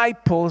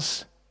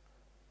disciples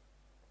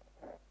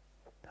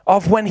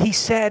of when he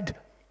said,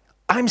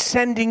 I'm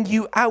sending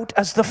you out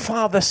as the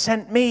Father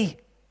sent me.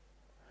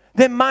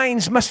 Their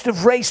minds must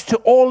have raced to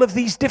all of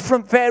these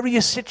different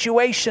various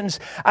situations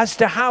as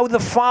to how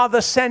the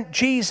Father sent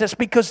Jesus,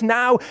 because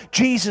now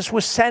Jesus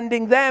was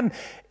sending them.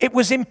 It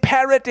was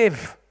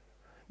imperative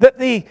that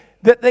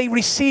they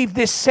received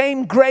this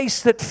same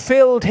grace that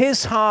filled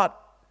his heart.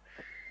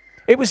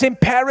 It was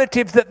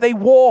imperative that they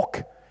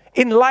walk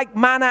in like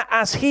manner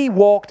as he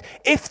walked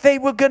if they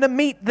were going to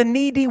meet the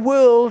needy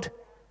world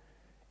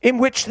in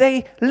which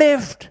they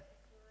lived.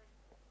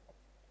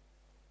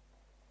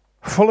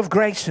 Full of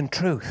grace and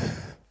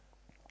truth.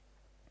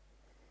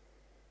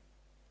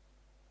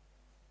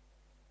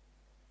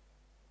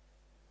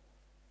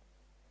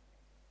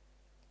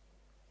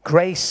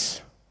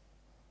 Grace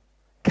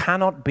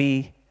cannot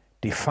be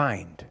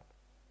defined,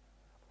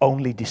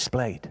 only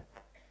displayed.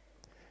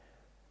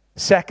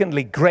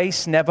 Secondly,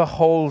 grace never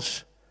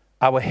holds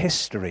our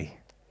history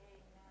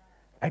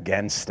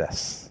against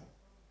us.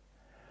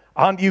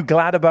 Aren't you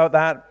glad about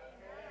that?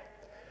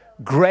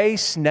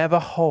 grace never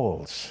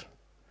holds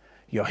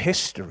your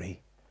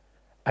history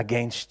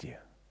against you.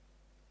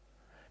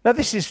 Now,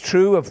 this is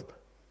true of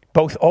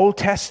both Old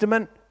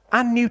Testament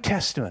and New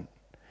Testament.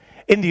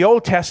 In the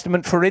Old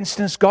Testament, for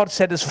instance, God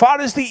said, as far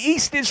as the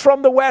east is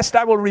from the west,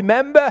 I will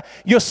remember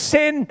your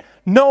sin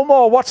no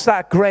more. What's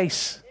that?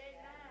 Grace.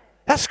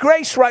 That's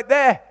grace right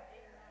there.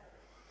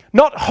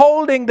 Not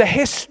holding the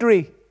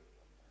history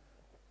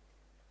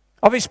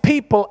of his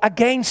people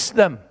against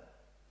them,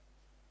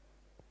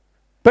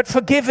 but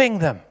forgiving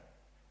them.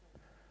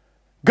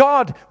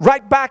 God,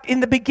 right back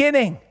in the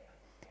beginning,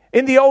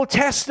 in the Old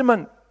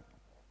Testament,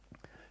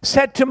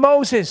 said to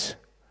Moses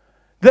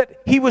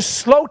that he was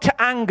slow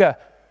to anger,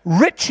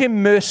 rich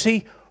in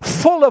mercy,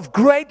 full of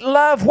great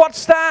love.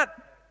 What's that?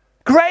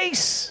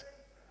 Grace.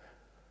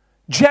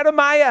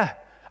 Jeremiah,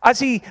 as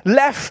he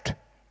left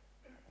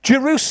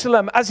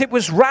Jerusalem, as it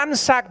was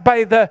ransacked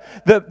by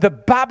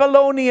the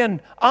Babylonian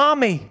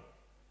army,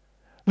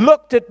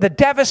 looked at the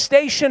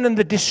devastation and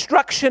the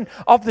destruction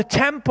of the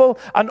temple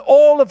and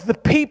all of the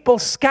people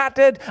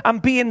scattered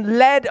and being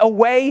led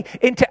away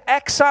into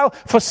exile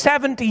for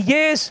 70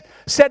 years,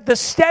 said the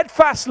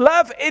steadfast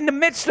love in the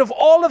midst of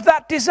all of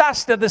that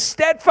disaster, the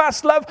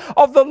steadfast love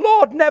of the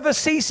Lord never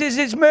ceases,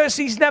 his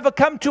mercies never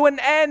come to an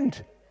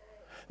end.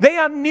 They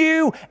are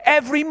new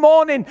every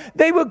morning.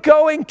 They were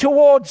going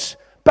towards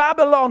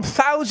Babylon,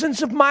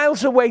 thousands of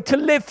miles away, to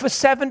live for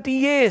 70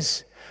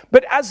 years.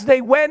 But as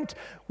they went,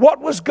 what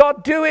was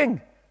God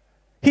doing?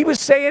 He was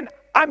saying,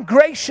 I'm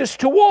gracious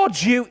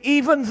towards you,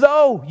 even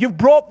though you've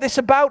brought this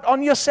about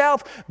on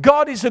yourself.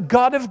 God is a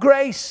God of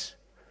grace,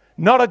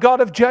 not a God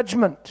of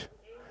judgment,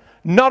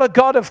 not a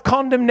God of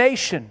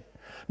condemnation,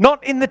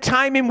 not in the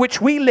time in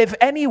which we live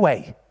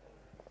anyway.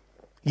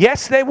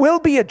 Yes, there will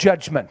be a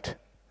judgment,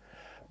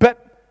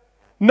 but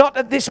not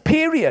at this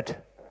period,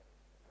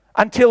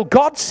 until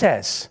God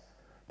says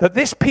that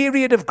this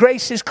period of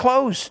grace is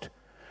closed.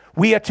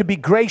 We are to be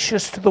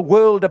gracious to the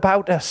world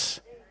about us.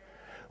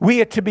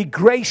 We are to be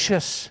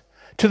gracious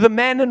to the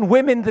men and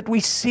women that we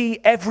see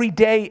every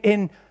day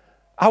in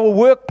our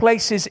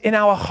workplaces, in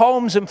our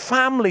homes and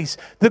families.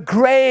 The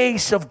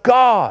grace of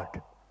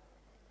God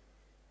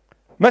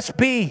must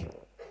be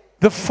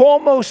the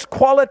foremost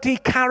quality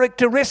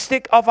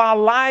characteristic of our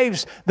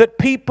lives that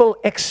people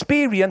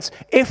experience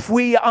if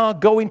we are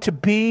going to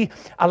be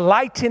a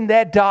light in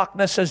their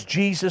darkness as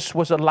Jesus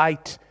was a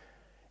light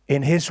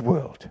in his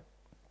world.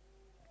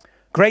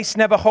 Grace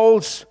never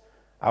holds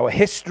our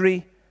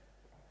history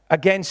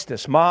against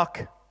us.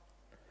 Mark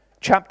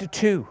chapter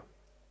 2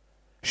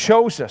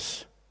 shows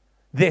us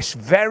this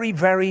very,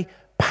 very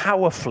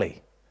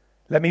powerfully.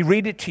 Let me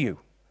read it to you.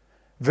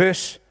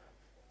 Verse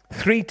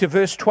 3 to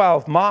verse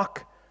 12.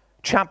 Mark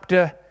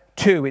chapter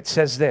 2, it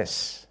says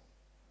this.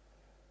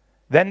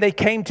 Then they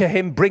came to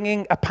him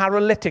bringing a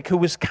paralytic who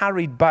was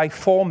carried by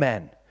 4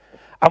 men.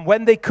 And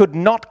when they could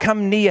not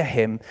come near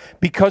him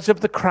because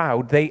of the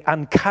crowd, they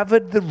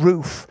uncovered the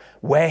roof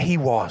where he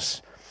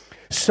was.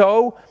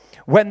 So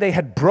when they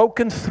had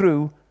broken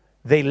through,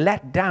 they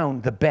let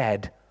down the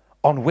bed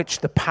on which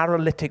the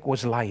paralytic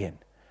was lying.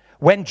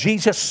 When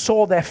Jesus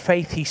saw their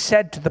faith, he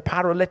said to the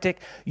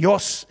paralytic, your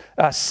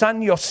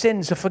son, your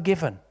sins are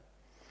forgiven.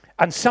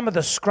 And some of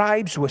the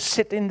scribes were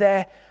sitting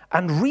there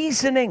and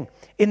reasoning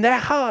in their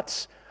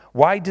hearts,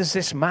 why does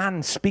this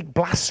man speak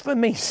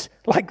blasphemies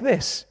like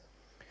this?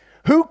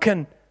 Who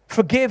can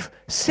forgive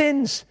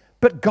sins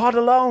but God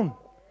alone?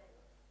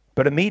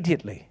 But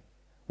immediately,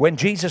 when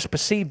Jesus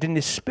perceived in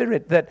his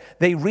spirit that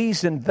they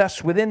reasoned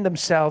thus within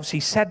themselves, he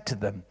said to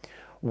them,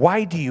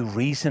 why do you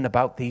reason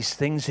about these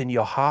things in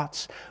your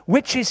hearts?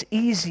 Which is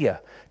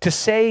easier, to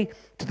say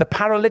to the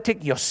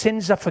paralytic, your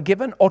sins are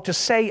forgiven, or to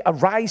say,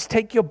 arise,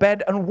 take your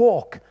bed and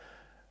walk?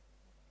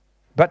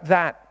 But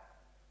that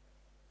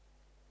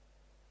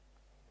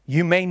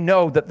you may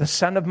know that the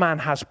Son of Man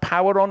has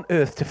power on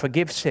earth to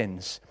forgive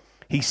sins.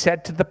 He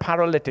said to the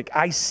paralytic,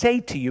 I say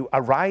to you,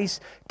 arise,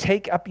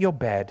 take up your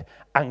bed,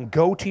 and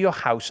go to your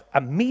house.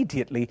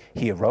 Immediately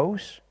he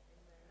arose,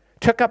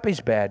 took up his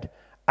bed,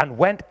 and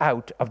went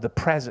out of the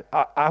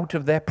presence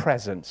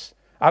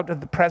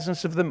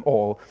of them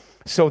all,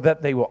 so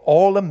that they were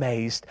all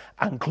amazed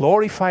and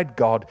glorified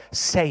God,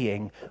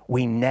 saying,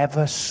 we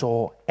never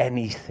saw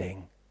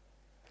anything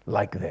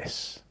like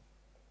this.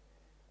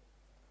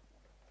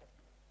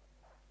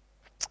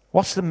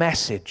 What's the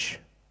message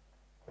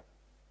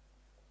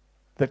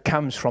that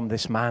comes from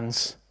this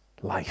man's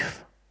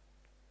life?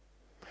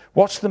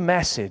 What's the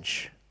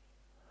message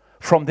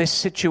from this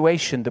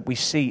situation that we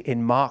see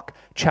in Mark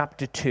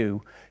chapter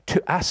 2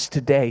 to us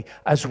today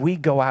as we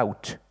go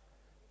out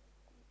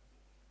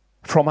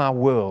from our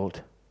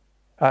world,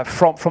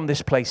 from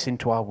this place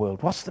into our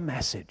world? What's the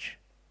message?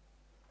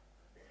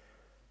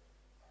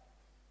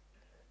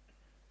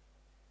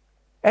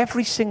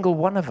 Every single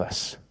one of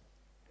us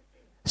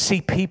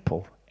see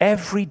people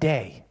every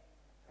day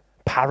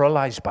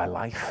paralyzed by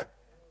life.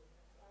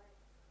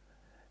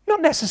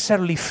 Not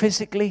necessarily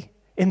physically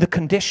in the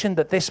condition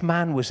that this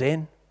man was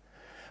in,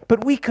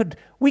 but we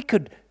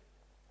could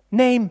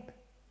name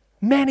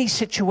many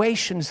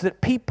situations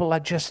that people are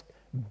just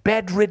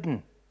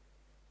bedridden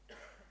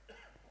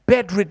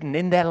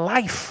in their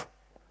life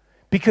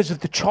because of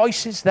the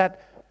choices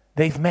that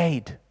they've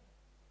made.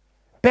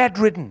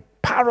 Bedridden,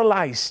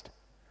 paralyzed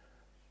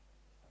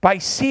by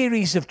a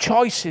series of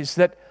choices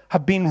that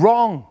have been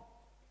wrong.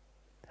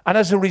 And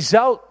as a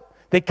result,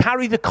 they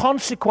carry the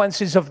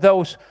consequences of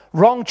those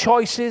wrong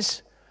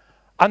choices,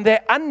 and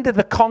they're under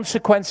the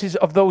consequences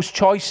of those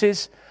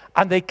choices,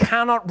 and they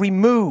cannot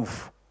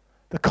remove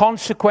the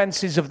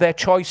consequences of their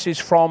choices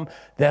from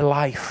their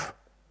life.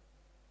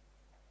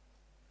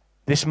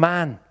 This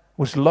man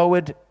was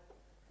lowered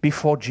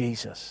before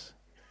Jesus.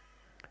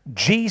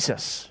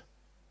 Jesus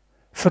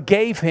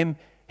forgave him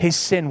his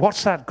sin.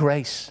 What's that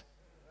grace?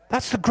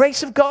 That's the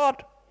grace of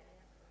God.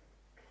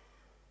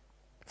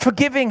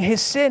 Forgiving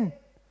his sin,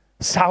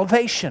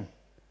 salvation.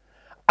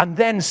 And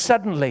then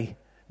suddenly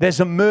there's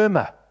a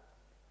murmur.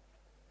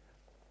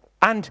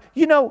 And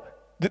you know,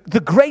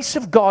 the grace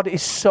of God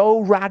is so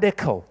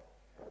radical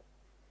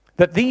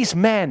that these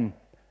men,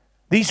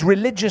 these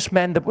religious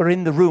men that were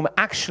in the room,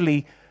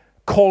 actually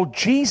called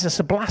Jesus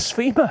a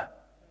blasphemer.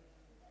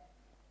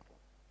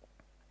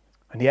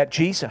 And yet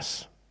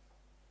Jesus,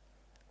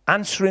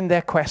 answering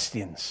their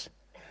questions,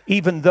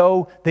 even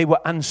though they were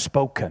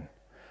unspoken,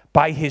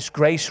 by his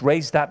grace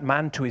raised that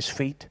man to his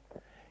feet,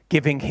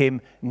 giving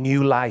him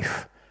new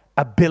life,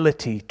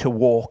 ability to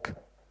walk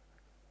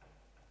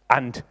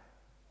and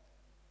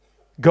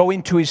go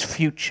into his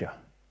future,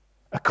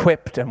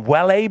 equipped and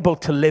well able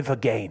to live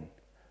again.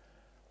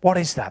 What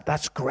is that?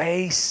 That's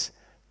grace,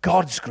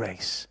 God's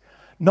grace.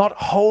 Not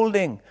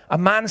holding a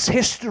man's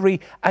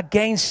history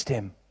against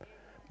him,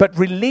 but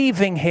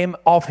relieving him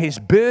of his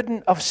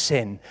burden of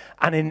sin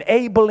and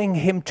enabling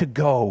him to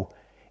go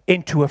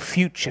into a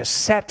future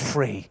set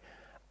free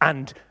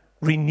and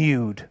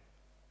renewed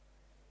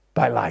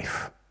by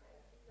life.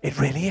 It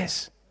really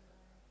is.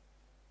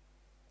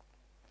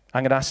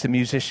 I'm going to ask the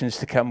musicians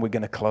to come. We're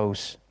going to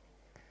close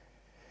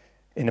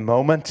in a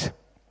moment.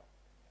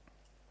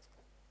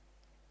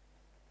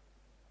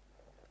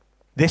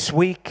 This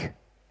week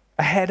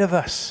ahead of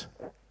us,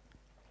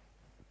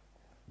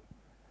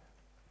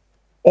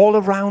 all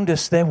around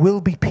us, there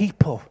will be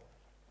people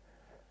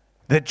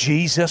that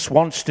Jesus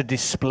wants to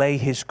display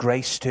his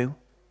grace to.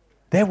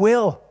 There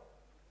will.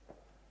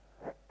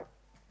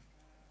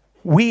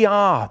 We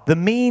are the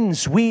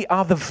means, we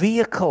are the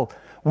vehicle,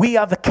 we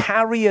are the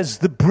carriers,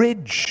 the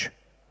bridge.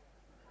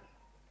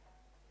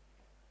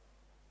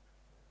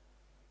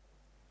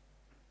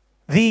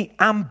 The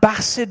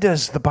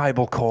ambassadors, the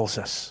Bible calls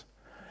us,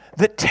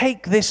 that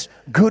take this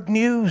good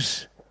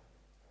news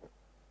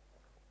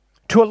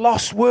to a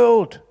lost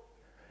world.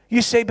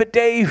 You say, but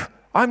Dave,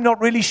 I'm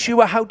not really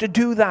sure how to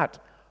do that.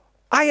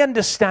 I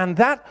understand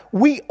that.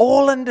 We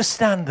all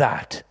understand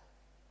that.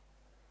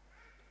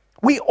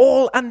 We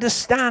all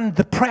understand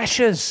the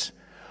pressures.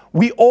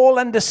 We all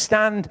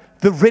understand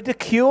the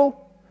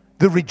ridicule,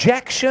 the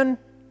rejection,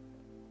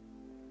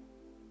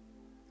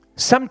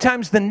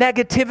 sometimes the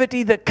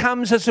negativity that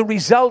comes as a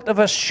result of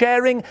us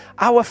sharing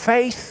our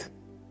faith.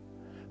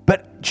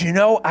 But do you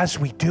know, as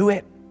we do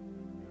it,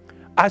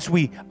 as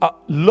we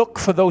look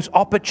for those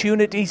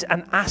opportunities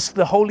and ask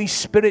the Holy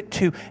Spirit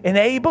to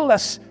enable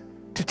us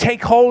to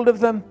take hold of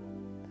them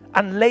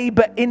and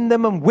labor in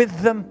them and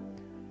with them,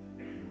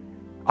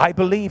 I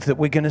believe that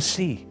we're going to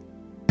see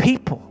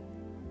people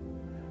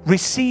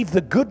receive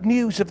the good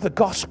news of the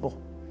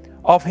gospel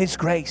of his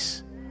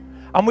grace.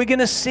 And we're going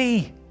to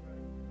see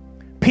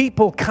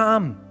people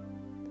come,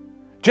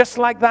 just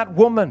like that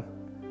woman,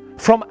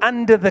 from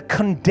under the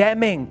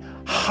condemning,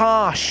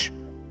 harsh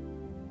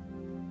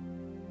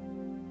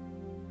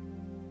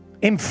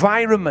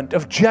environment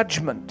of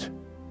judgment,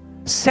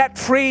 set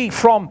free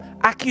from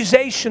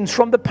accusations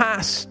from the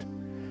past,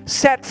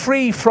 set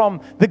free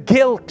from the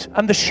guilt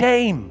and the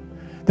shame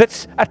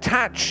that's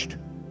attached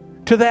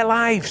to their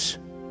lives.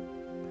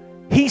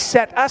 He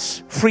set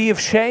us free of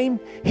shame.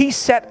 He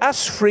set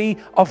us free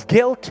of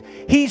guilt.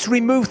 He's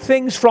removed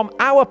things from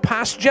our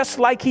past just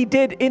like he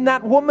did in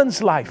that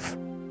woman's life.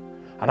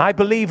 And I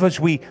believe as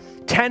we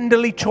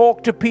tenderly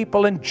talk to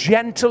people and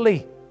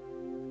gently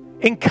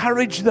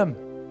encourage them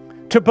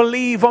to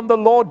believe on the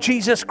Lord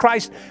Jesus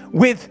Christ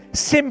with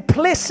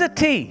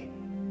simplicity,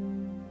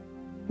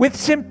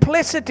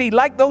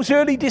 like those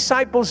early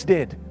disciples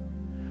did,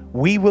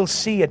 we will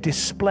see a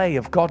display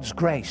of God's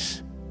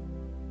grace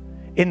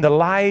in the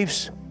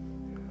lives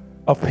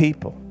of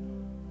people.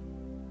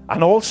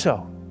 And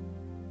also,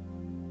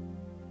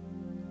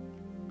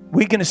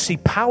 we're going to see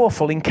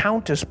powerful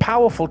encounters,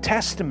 powerful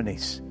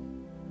testimonies.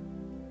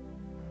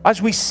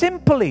 As we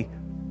simply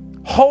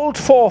hold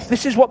forth,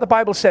 this is what the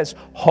Bible says,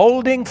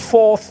 holding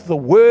forth the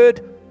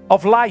word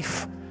of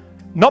life,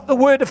 not the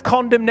word of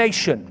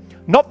condemnation,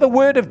 not the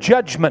word of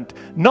judgment,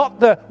 not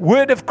the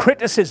word of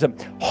criticism,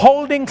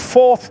 holding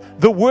forth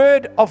the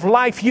word of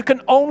life. You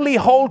can only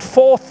hold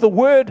forth the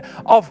word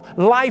of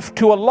life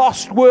to a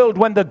lost world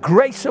when the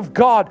grace of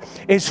God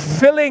is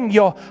filling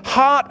your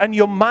heart and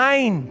your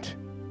mind.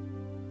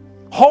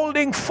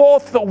 Holding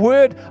forth the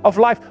word of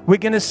life. We're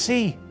going to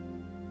see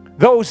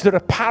those that are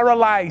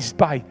paralyzed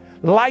by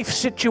life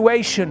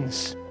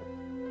situations,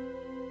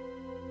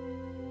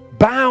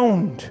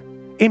 bound,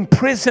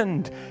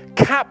 imprisoned,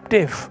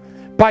 captive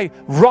by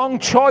wrong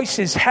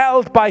choices,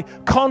 held by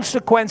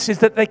consequences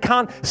that they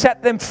can't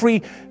set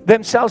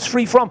themselves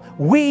free from.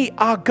 We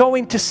are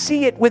going to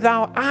see it with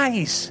our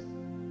eyes.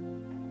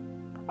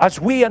 As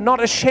we are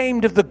not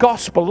ashamed of the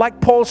gospel, like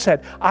Paul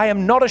said, I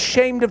am not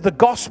ashamed of the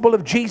gospel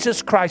of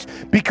Jesus Christ,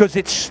 because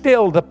it's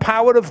still the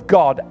power of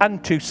God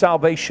unto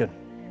salvation.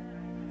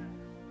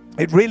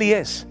 It really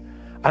is.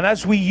 And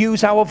as we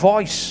use our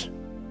voice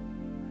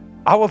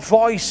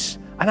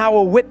and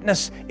our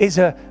witness is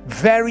a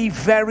very,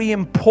 very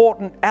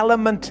important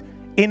element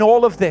in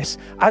all of this.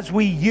 As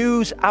we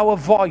use our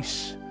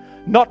voice,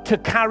 not to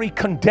carry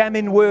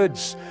condemning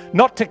words,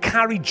 not to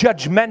carry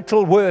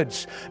judgmental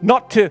words,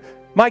 not to,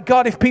 my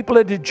God, if people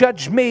had to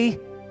judge me,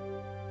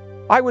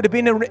 I would have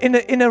been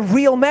in a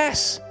real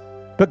mess.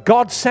 But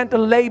God sent a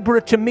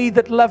laborer to me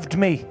that loved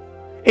me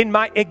in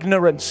my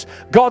ignorance.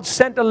 God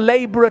sent a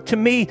laborer to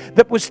me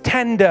that was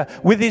tender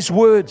with his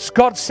words.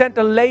 God sent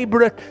a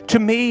laborer to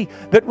me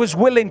that was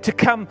willing to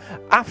come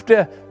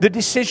after the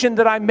decision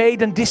that I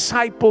made and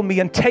disciple me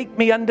and take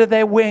me under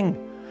their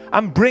wing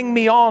and bring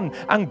me on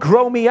and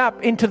grow me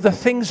up into the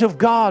things of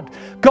God.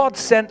 God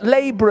sent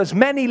laborers,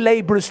 many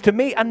laborers to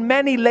me and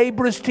many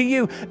laborers to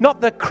you, not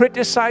that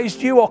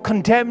criticized you or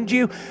condemned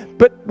you,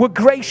 but were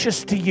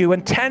gracious to you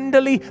and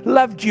tenderly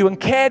loved you and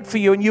cared for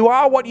you. And you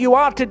are what you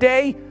are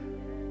today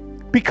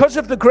because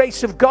of the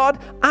grace of God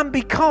and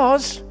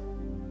because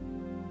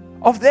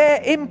of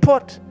their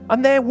input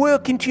and their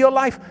work into your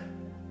life.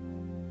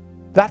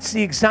 That's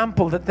the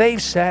example that they've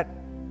set.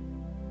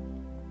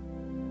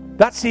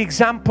 That's the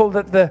example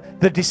that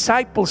the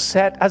disciples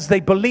set as they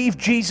believed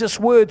Jesus'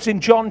 words in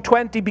John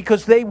 20,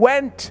 because they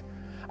went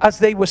as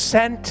they were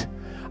sent.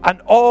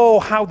 And oh,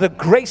 how the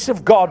grace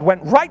of God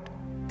went right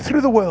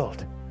through the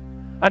world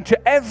and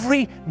to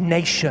every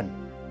nation.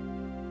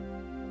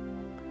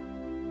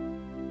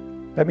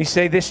 Let me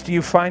say this to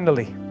you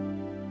finally.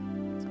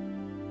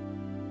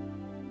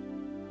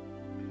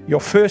 Your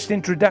first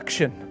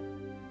introduction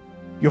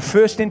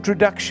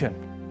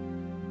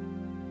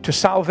to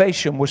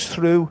salvation was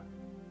through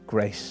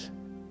grace.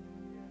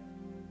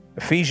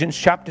 Ephesians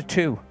chapter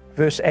 2,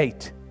 verse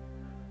 8.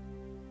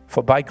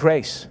 For by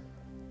grace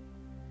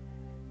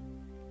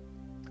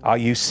are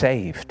you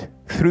saved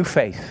through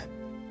faith,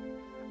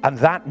 and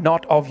that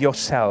not of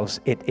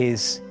yourselves, it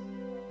is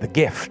the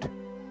gift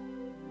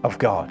of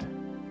God.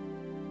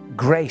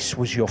 Grace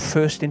was your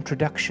first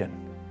introduction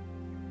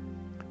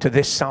to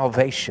this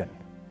salvation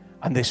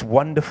and this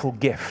wonderful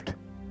gift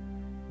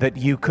that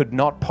you could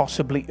not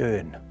possibly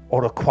earn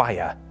or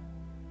acquire.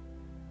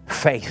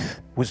 Faith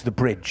was the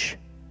bridge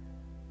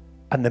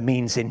and the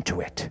means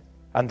into it,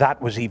 and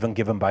that was even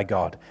given by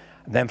God.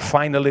 And then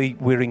finally,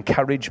 we're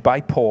encouraged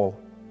by Paul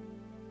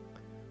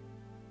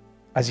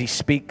as he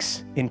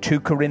speaks in 2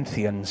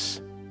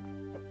 Corinthians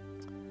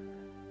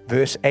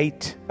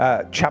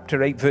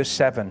chapter 8, verse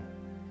 7.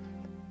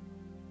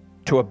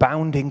 To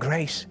abound in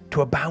grace,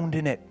 to abound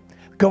in it.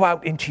 Go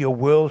out into your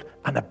world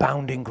and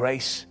abound in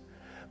grace.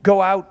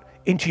 Go out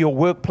into your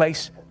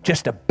workplace,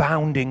 just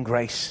abound in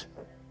grace.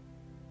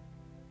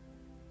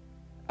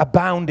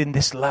 Abound in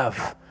this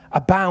love.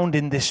 Abound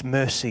in this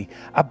mercy.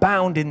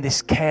 Abound in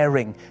this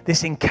caring,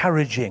 this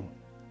encouraging.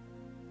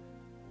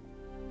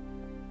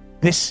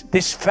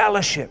 This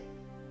fellowship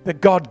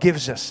that God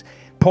gives us.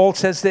 Paul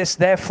says this,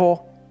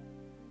 therefore,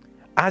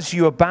 as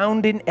you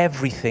abound in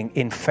everything,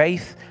 in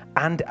faith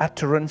and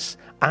utterance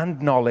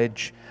and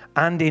knowledge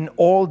and in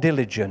all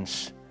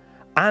diligence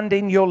and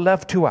in your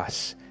love to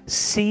us,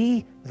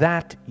 see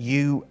that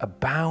you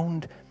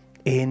abound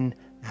in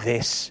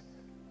this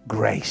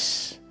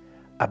grace.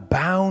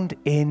 Abound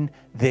in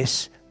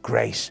this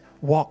grace.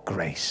 What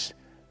grace?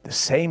 The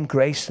same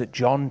grace that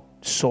John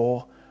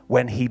saw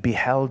when he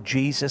beheld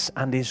Jesus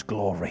and his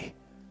glory.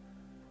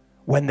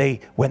 When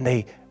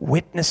they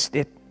witnessed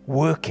it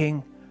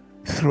working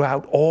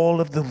throughout all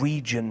of the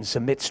regions,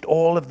 amidst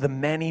all of the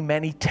many,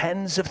 many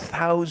tens of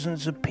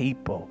thousands of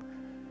people,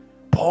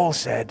 Paul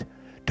said,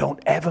 don't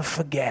ever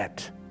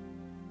forget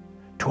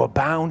to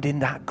abound in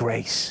that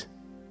grace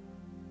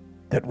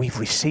that we've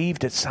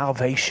received at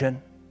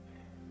salvation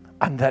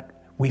and that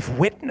we've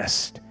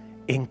witnessed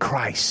in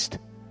Christ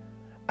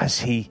as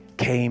he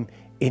came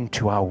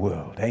into our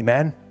world.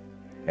 Amen?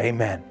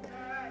 Amen.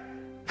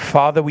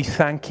 Father, we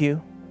thank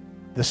you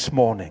this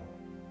morning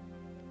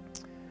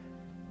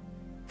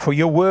for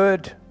your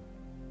word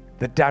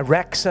that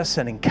directs us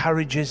and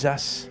encourages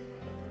us.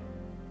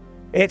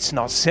 It's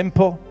not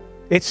simple.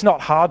 It's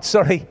not hard,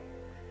 sorry.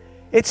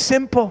 It's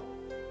simple.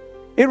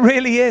 It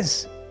really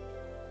is.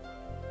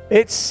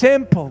 It's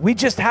simple. We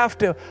just have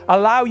to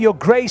allow your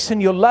grace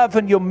and your love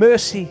and your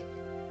mercy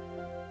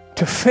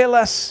to fill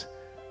us,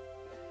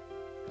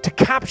 to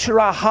capture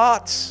our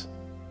hearts,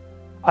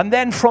 and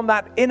then from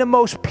that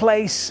innermost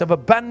place of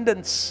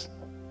abundance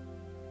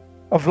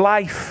of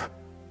life,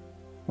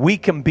 we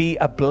can be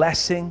a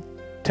blessing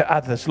to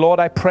others. Lord,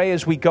 I pray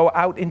as we go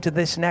out into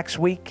this next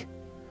week,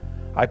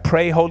 I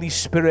pray, Holy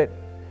Spirit,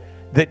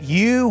 that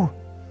you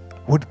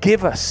would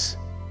give us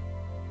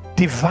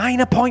divine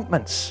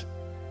appointments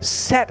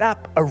set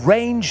up,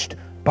 arranged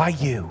by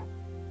you.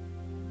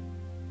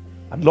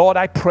 And Lord,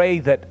 I pray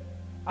that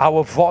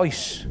our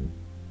voice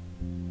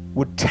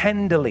would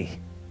tenderly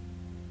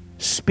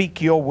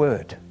speak your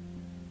word,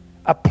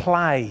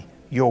 apply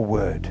your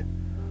word,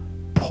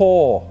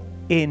 pour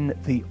in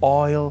the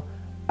oil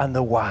and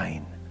the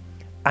wine,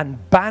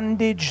 and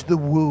bandage the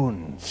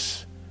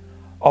wounds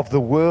of the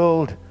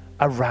world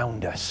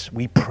around us,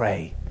 we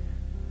pray,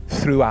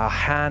 through our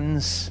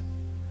hands,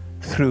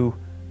 through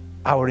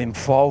our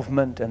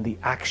involvement and the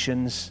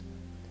actions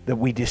that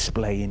we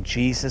display in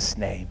Jesus'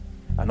 name.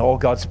 And all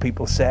God's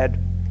people said,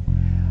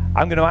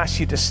 I'm going to ask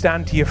you to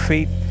stand to your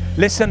feet.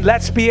 Listen,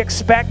 let's be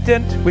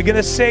expectant. We're going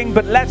to sing,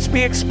 but let's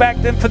be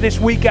expectant for this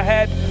week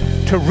ahead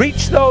to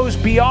reach those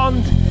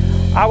beyond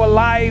our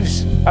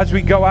lives as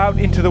we go out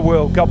into the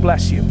world. God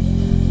bless you.